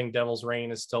something. Devil's Reign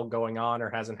is still going on or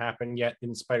hasn't happened yet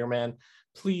in Spider-Man.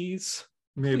 Please.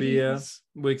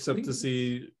 Wakes up to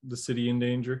see the city in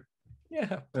danger.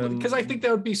 Yeah, because I think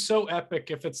that would be so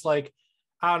epic if it's like,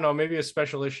 I don't know, maybe a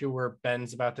special issue where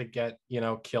Ben's about to get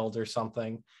killed or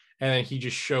something, and then he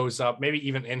just shows up, maybe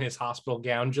even in his hospital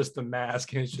gown, just the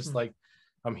mask, and it's just like,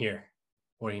 I'm here.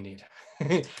 What do you need?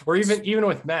 Or even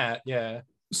with Matt, yeah.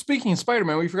 Speaking of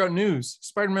Spider-Man, we forgot news.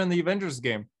 Spider-Man the Avengers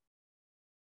game.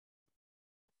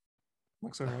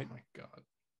 Looks all right. Oh my God.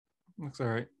 Looks all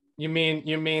right. You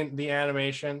mean the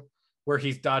animation where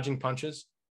he's dodging punches?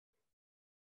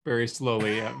 Very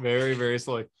slowly, yeah. Very, very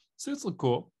slowly. suits look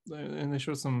cool, and they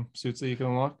show some suits that you can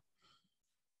unlock.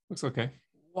 Looks okay.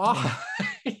 Why?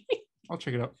 I'll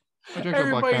check it out. I checked out Black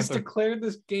Everybody's Panther. declared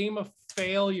this game a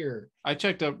failure. I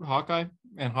checked out Hawkeye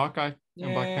and Black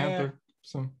Panther.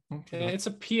 So It's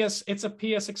a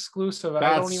PS exclusive. That's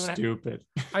I don't even stupid.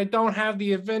 I don't have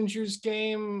the Avengers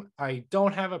game. I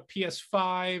don't have a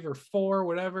PS5 or 4,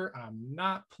 whatever. I'm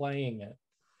not playing it.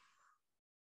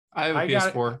 I have a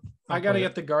PS4. I gotta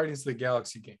get the Guardians of the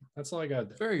Galaxy game. That's all I gotta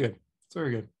do. Very good. It's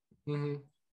very good. Mm-hmm.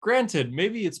 Granted,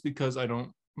 maybe it's because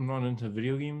I'm not into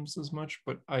video games as much,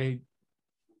 but I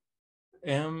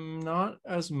am not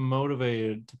as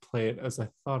motivated to play it as I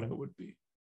thought it would be.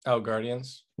 Oh,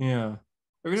 Guardians. Yeah.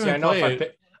 See, I know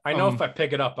if I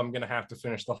pick it up, I'm gonna have to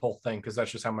finish the whole thing because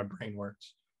that's just how my brain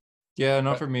works. Yeah,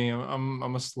 not for me.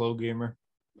 I'm a slow gamer.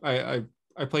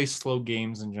 I play slow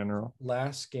games in general.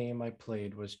 Last game I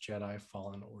played was Jedi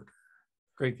Fallen Order.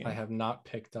 Great game. I have not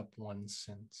picked up one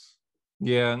since.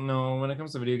 Yeah, no, when it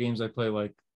comes to video games, I play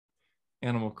like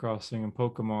Animal Crossing and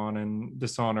Pokemon and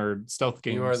Dishonored stealth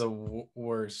games. You are the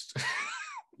worst.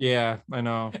 Yeah, I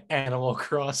know. Animal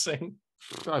Crossing.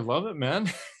 I love it,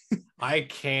 man. I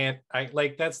can't.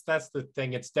 That's the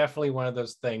thing. It's definitely one of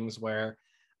those things where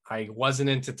I wasn't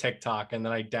into TikTok and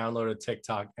then I downloaded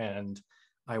TikTok and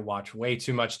I watch way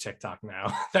too much TikTok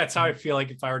now. That's how I feel like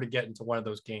if I were to get into one of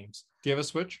those games. Do you have a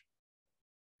Switch?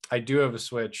 I do have a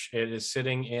Switch. It is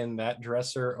sitting in that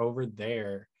dresser over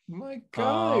there. My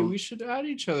God, we should add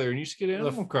each other and you should get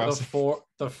Animal Crossing.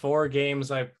 The four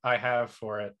games I have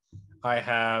for it. I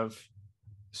have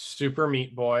Super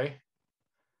Meat Boy.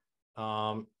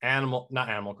 Not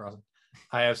Animal Crossing.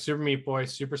 I have Super Meat Boy,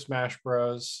 Super Smash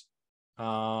Bros.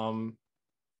 That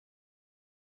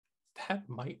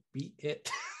might be it.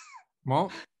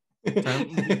 Well,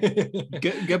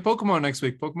 get Pokemon next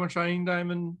week. Pokemon Shining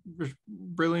Diamond,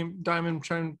 Brilliant Diamond,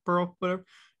 Shining Pearl, whatever.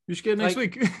 You should get it next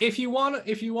week. if you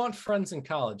want friends in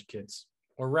college, kids,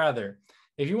 or rather,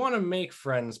 if you want to make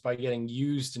friends by getting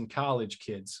used in college,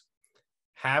 kids,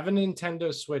 have a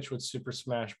Nintendo Switch with Super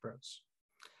Smash Bros.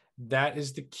 That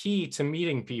is the key to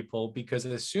meeting people, because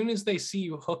as soon as they see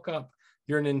you hook up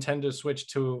your Nintendo Switch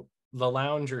to the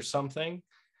lounge or something,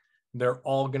 they're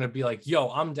all going to be like, yo,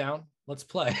 I'm down. Let's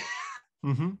play.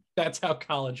 Mm-hmm. That's how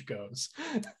college goes.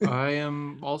 I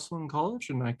am also in college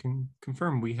and I can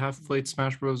confirm we have played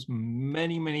Smash Bros.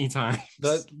 Many, many times.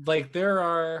 There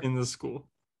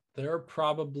are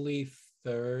probably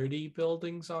 30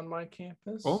 buildings on my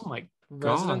campus. Oh my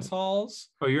God. Residence halls.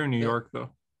 Oh, you're in New York though.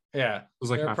 Yeah. It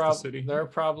was like half the city. There are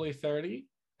probably 30.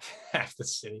 Half the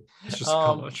city. It's just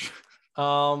college.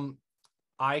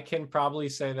 I can probably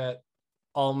say that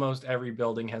almost every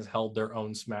building has held their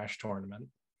own Smash tournament.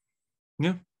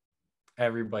 Yeah.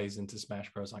 Everybody's into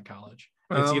Smash Bros. On college.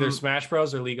 It's either Smash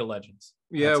Bros. Or League of Legends.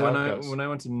 Yeah, when I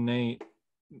went to Nate,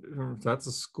 that's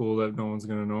a school that no one's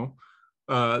gonna know.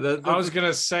 I was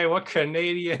gonna say, what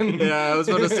Canadian? Yeah, I was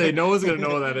about to say no one's gonna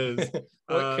know what that is.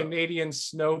 What Canadian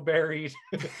snow-buried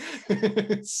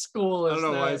school is? I don't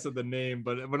know that? why I said the name,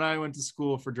 but when I went to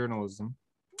school for journalism,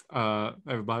 I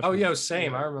have a bachelor's. Oh yeah,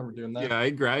 same. I remember doing that. Yeah,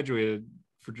 I graduated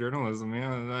for journalism.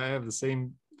 Yeah, I have the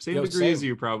same degree same. as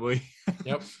you probably.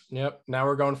 Yep. Now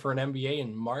we're going for an MBA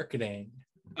in marketing.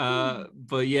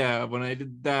 But yeah, when I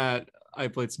did that, I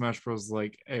played Smash Bros.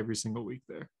 Like every single week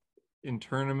there. In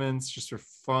tournaments, just for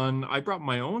fun. I brought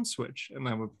my own Switch and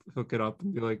I would hook it up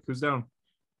and be like, who's down?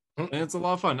 And it's a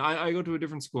lot of fun. I go to a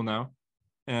different school now,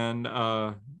 and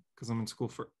because I'm in school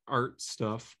for art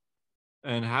stuff,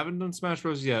 and haven't done Smash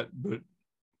Bros. Yet, but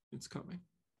it's coming.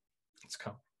 It's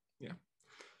coming. Yeah.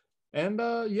 And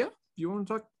yeah, you want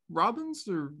to talk Robins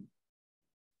or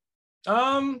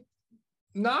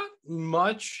not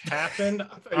much happened.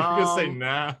 You're gonna say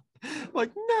nah.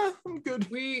 Like, nah, I'm good.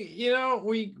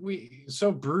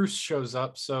 So Bruce shows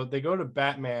up, so they go to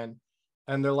Batman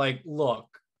and they're like, look,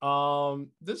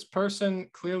 this person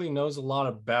clearly knows a lot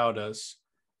about us.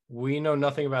 We know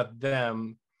nothing about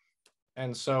them,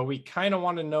 and so we kind of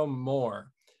want to know more.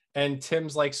 And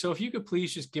Tim's like, so if you could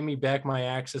please just give me back my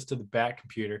access to the Bat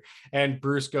computer. And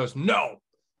Bruce goes, no,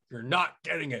 you're not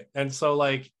getting it. And so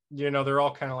they're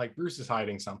all kind of like, Bruce is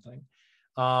hiding something.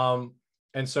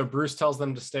 And so Bruce tells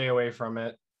them to stay away from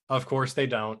it. Of course they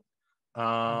don't.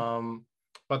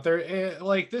 But they're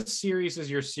this series is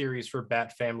your series for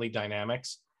Bat family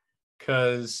dynamics,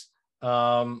 because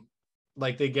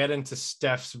they get into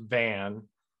Steph's van.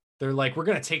 They're like, we're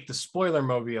gonna take the spoiler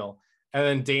mobile, and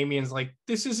then Damien's like,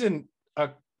 this isn't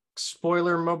a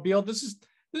spoiler mobile. This is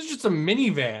just a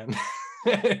minivan.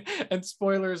 And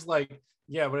Spoiler's like,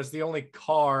 Yeah, but it's the only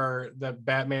car that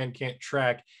Batman can't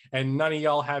track, and none of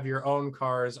y'all have your own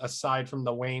cars aside from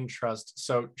the Wayne Trust.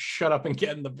 So shut up and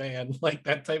get in the van, like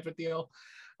that type of deal.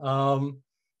 And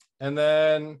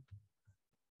then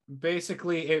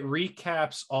basically it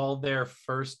recaps all their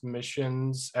first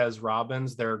missions as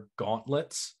Robins, their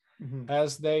gauntlets,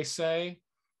 as they say.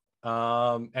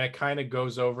 And it kind of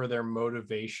goes over their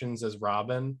motivations as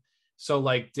Robin. So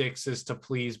like Dick's is to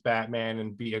please Batman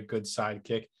and be a good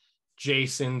sidekick.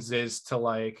 Jason's is to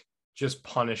like just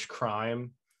punish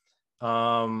crime.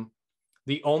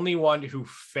 The only one who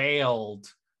failed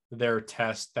their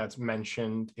test that's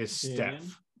mentioned is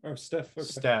Steph. Or Steph. Okay.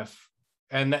 Steph.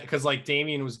 And that because like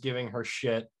Damian was giving her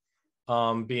shit,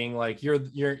 being like,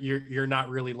 you're not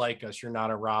really like us, you're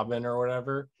not a Robin or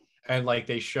whatever. And like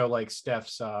they show like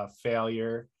Steph's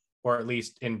failure, or at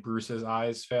least in Bruce's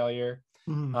eyes, failure.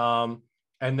 And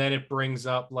then it brings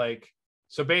up like,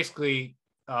 so basically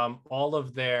all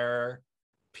of their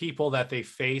people that they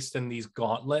faced in these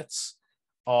gauntlets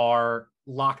are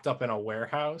locked up in a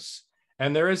warehouse.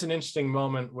 And there is an interesting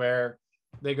moment where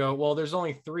they go, well, there's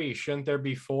only 3, shouldn't there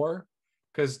be 4?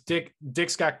 Because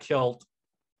Dick's got killed.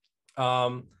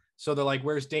 So they're like,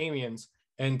 where's Damian's?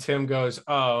 And Tim goes,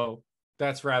 oh,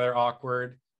 that's rather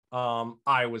awkward.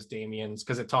 I was Damian's,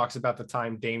 because it talks about the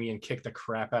time Damian kicked the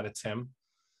crap out of Tim.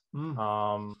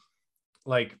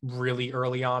 Like really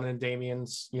early on in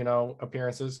Damian's,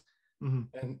 appearances.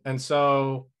 And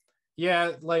so,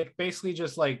 yeah, like basically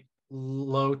just like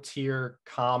low tier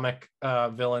comic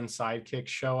villain sidekicks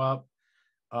show up.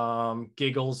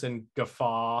 Giggles and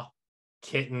Guffaw,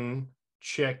 Kitten,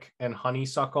 Chick, and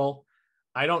Honeysuckle.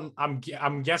 I'm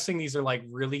guessing these are like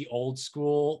really old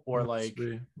school, or like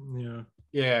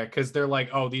because they're like,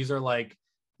 oh, these are like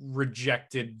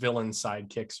rejected villain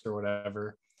sidekicks or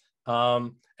whatever.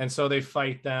 And so they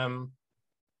fight them,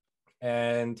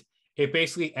 and it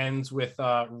basically ends with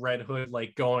Red Hood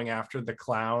like going after the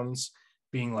clowns,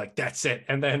 being like, that's it.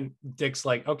 And then Dick's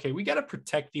like, okay, we got to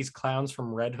protect these clowns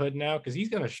from Red Hood now, because he's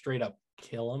gonna straight up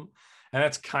kill them. And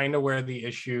that's kind of where the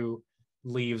issue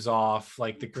leaves off.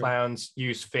 Like the clowns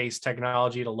use face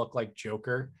technology to look like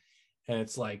Joker, and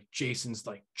it's like Jason's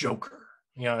like Joker.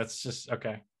 It's just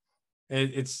okay.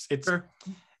 It's sure.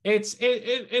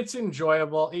 It's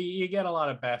enjoyable. You get a lot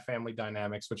of Bat Family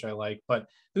dynamics, which I like. But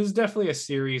this is definitely a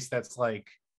series that's like,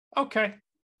 okay,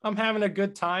 I'm having a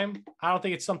good time. I don't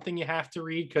think it's something you have to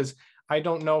read, because I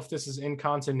don't know if this is in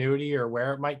continuity or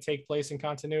where it might take place in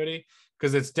continuity,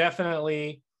 because it's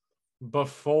definitely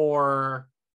before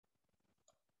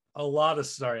a lot of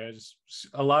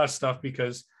stuff,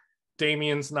 because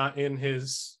Damian's not in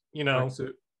his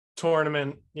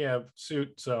tournament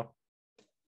suit. So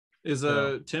is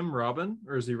Tim Robin,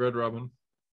 or is he Red Robin?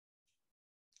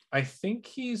 I think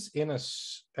he's in a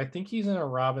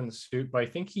Robin suit, but I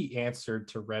think he answered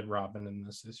to Red Robin in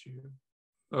this issue.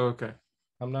 Okay,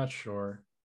 I'm not sure.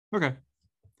 Okay,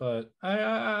 but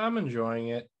I'm enjoying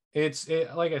it. It's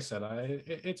like I said,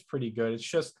 it's pretty good. It's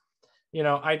just,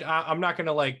 I'm not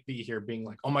gonna like be here being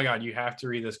like, oh my god, you have to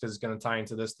read this because it's gonna tie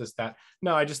into this, that.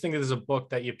 No, I just think this is a book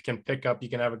that you can pick up, you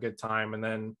can have a good time, and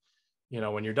then,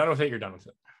 when you're done with it, you're done with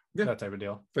it. Yeah, that type of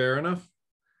deal. Fair enough.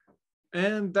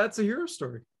 And that's a hero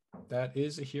story. That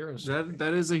is a hero story.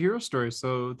 That is a hero story.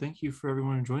 So thank you for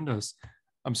everyone who joined us.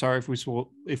 I'm sorry if we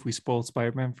spoiled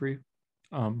Spider-Man for you.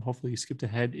 Hopefully you skipped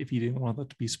ahead if you didn't want that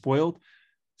to be spoiled.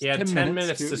 Yeah, 10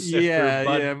 minutes to sift through.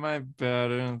 Yeah, my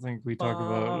bad. I don't think we talk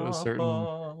about a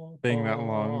certain thing that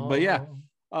long. But yeah,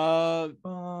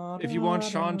 if you want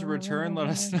Sean to return, let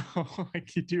us know,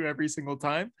 like you do every single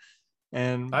time.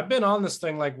 And I've been on this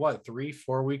thing like what,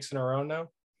 3-4 weeks in a row now.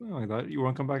 Oh, I thought you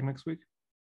want to come back next week.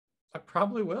 I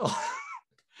probably will.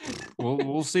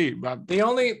 we'll see. The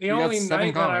only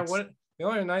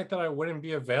night that I wouldn't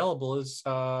be available is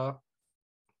the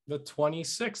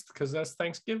 26th, because that's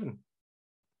Thanksgiving.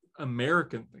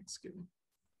 American Thanksgiving.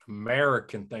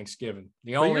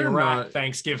 The only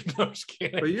Thanksgiving. No, just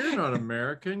kidding. But you're not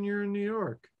American. You're in New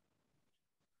York.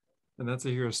 And that's a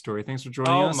hero story. Thanks for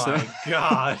joining us. Oh my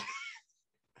god.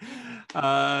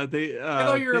 I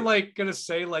thought you were like gonna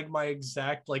say like my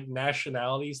exact like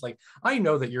nationalities. Like, I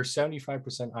know that you're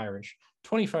 75% Irish,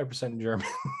 25% German.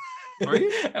 Are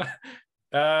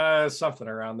you? Something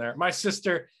around there. My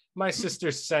sister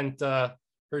sent her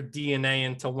DNA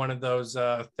into one of those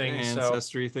things,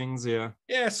 ancestry things.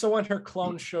 Yeah, so when her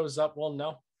clone shows up, we'll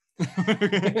know.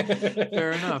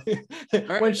 Fair enough.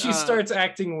 When she starts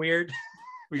acting weird.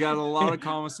 We got a lot of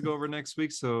comments to go over next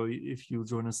week, so if you'll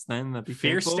join us then, that'd be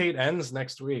Fear State ends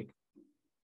next week.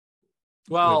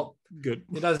 Well, good.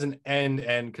 It doesn't end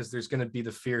because there's going to be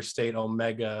the Fear State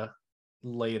Omega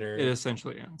later. It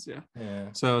essentially ends. Yeah. Yeah.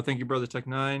 So thank you, Brother Tech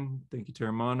 9. Thank you,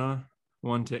 Terramana.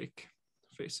 One take.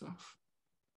 Face off.